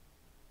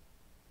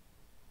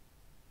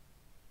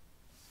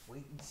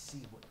 Wait and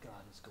see what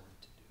God is going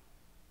to do.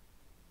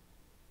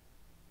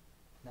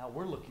 Now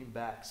we're looking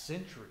back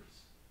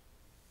centuries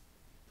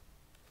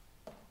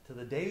to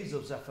the days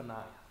of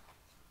Zephaniah.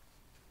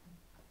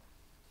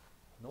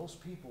 And those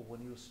people,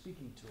 when he was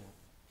speaking to them,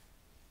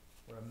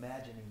 were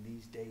imagining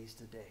these days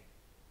today.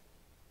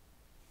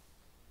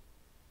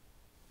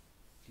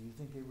 Do you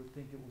think they would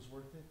think it was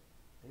worth it?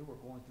 They were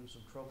going through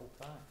some troubled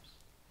times.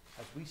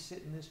 As we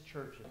sit in this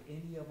church, if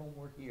any of them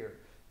were here,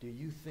 do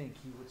you think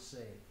he would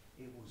say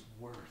it was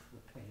worth the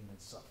pain and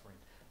suffering?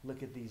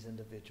 Look at these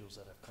individuals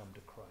that have come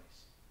to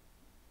Christ.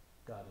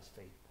 God is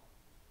faithful.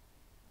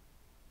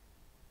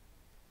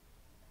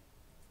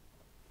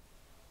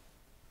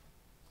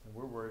 And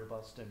we're worried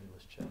about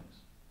stimulus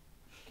checks.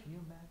 Can you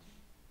imagine?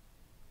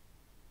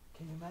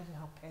 Can you imagine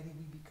how petty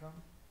we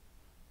become?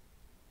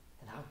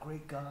 And how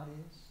great God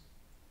is?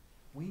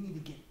 We need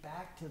to get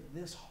back to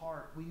this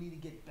heart. We need to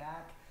get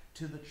back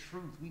to the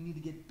truth. We need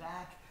to get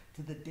back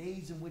to the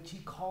days in which he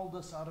called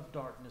us out of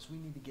darkness. We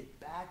need to get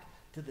back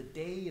to the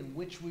day in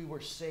which we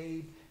were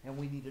saved, and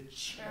we need to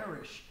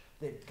cherish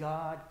that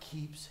God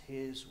keeps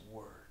his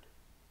word.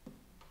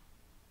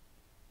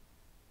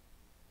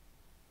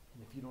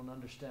 And if you don't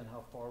understand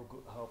how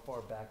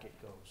far back it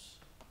goes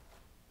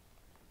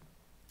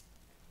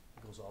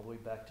all the way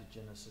back to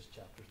Genesis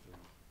chapter 3.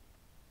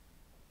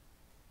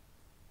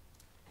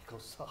 It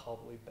goes all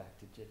the way back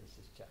to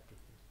Genesis chapter 3.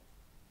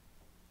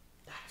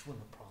 That's when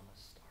the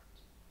promise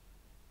starts.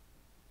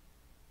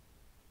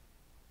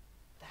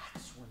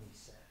 That's when he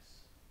says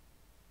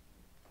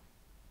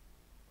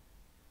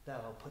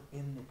that I'll put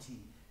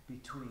enmity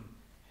between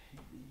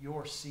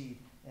your seed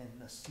and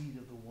the seed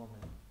of the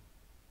woman.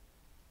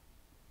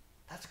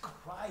 That's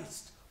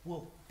Christ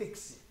will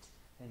fix it,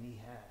 and he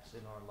has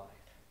in our life.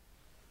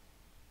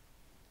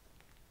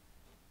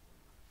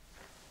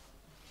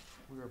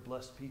 We are a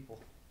blessed people.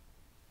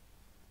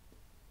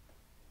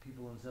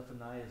 People in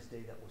Zephaniah's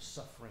day that were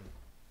suffering.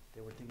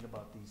 They were thinking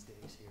about these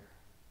days here.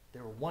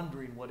 They were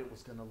wondering what it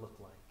was going to look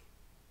like.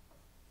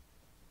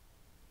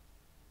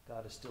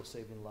 God is still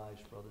saving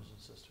lives, brothers and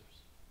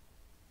sisters.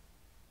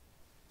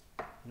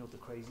 You know what the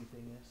crazy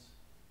thing is?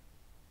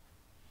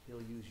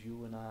 He'll use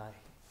you and I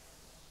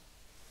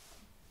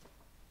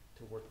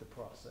to work the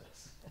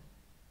process.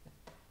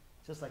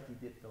 Just like he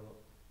did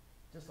Philip.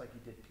 Just like he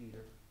did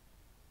Peter.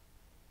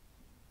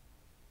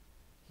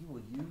 He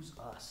will use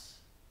us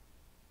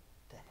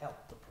to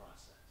help the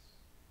process.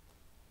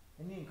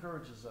 And he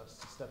encourages us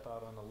to step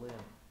out on a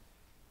limb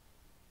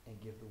and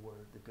give the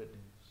word, the good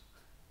news.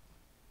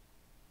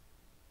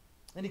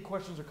 Any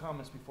questions or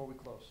comments before we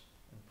close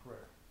in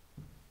prayer?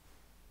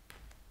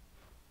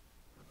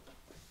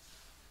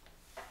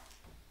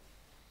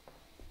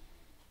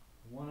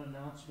 One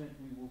announcement,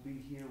 we will be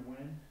here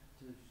when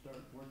to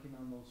start working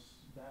on those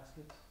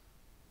baskets?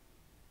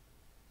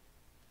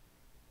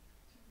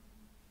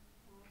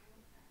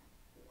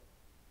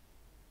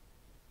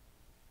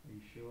 Are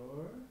you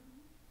sure?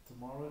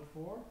 Tomorrow at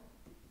 4?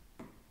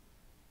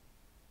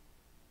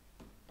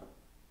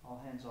 All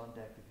hands on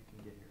deck if you can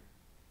get here.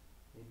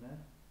 Amen?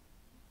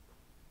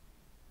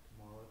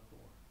 Tomorrow at 4.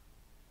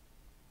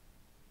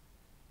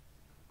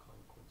 I'll call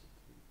you quits at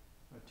 3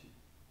 or 2.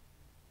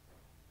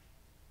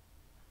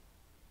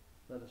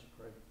 Let us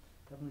pray.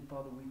 Heavenly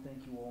Father, we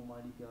thank you,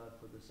 Almighty God,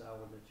 for this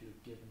hour that you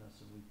have given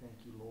us, and we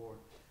thank you, Lord,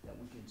 that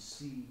we can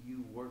see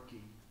you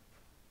working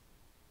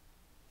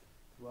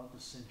throughout the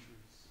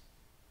centuries,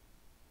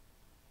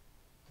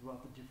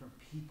 throughout the different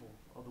people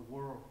of the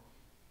world,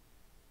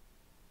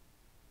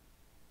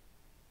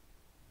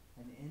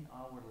 and in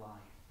our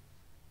life.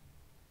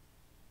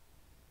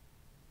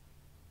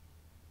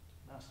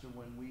 Pastor,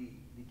 when we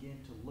begin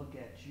to look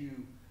at you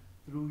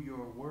through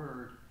your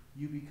word,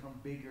 you become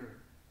bigger,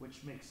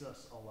 which makes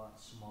us a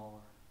lot smaller.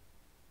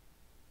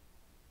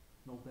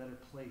 No better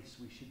place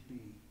we should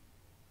be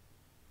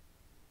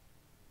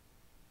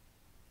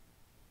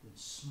than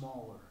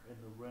smaller in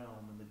the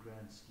realm, in the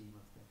grand scheme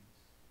of things.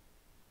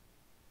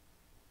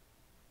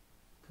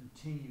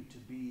 Continue to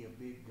be a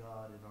big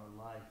God in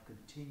our life.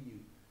 Continue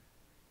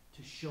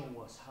to show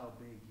us how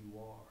big you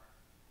are.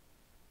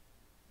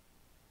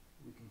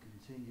 We can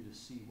continue to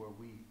see where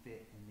we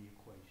fit in the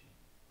equation.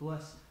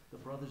 Bless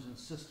the brothers and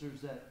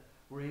sisters that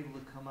were able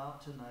to come out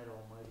tonight,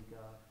 Almighty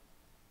God.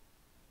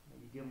 May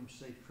you give them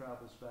safe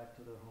travels back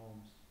to their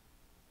homes.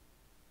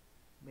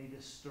 May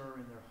this stir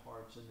in their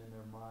hearts and in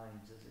their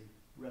minds as they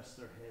rest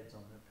their heads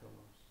on their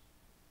pillows.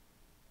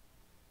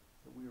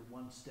 That we are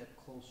one step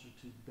closer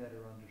to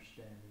better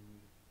understanding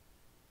you.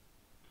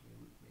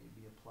 May it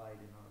be applied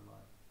in our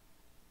life.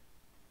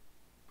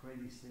 Pray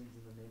these things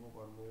in the name of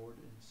our Lord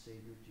and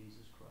Savior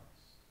Jesus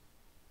Christ.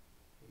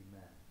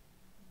 Amen.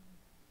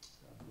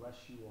 God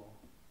bless you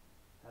all.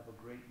 Have a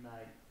great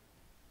night.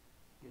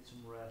 Get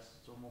some rest.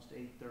 It's almost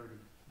 8:30.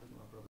 Look at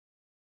my brother.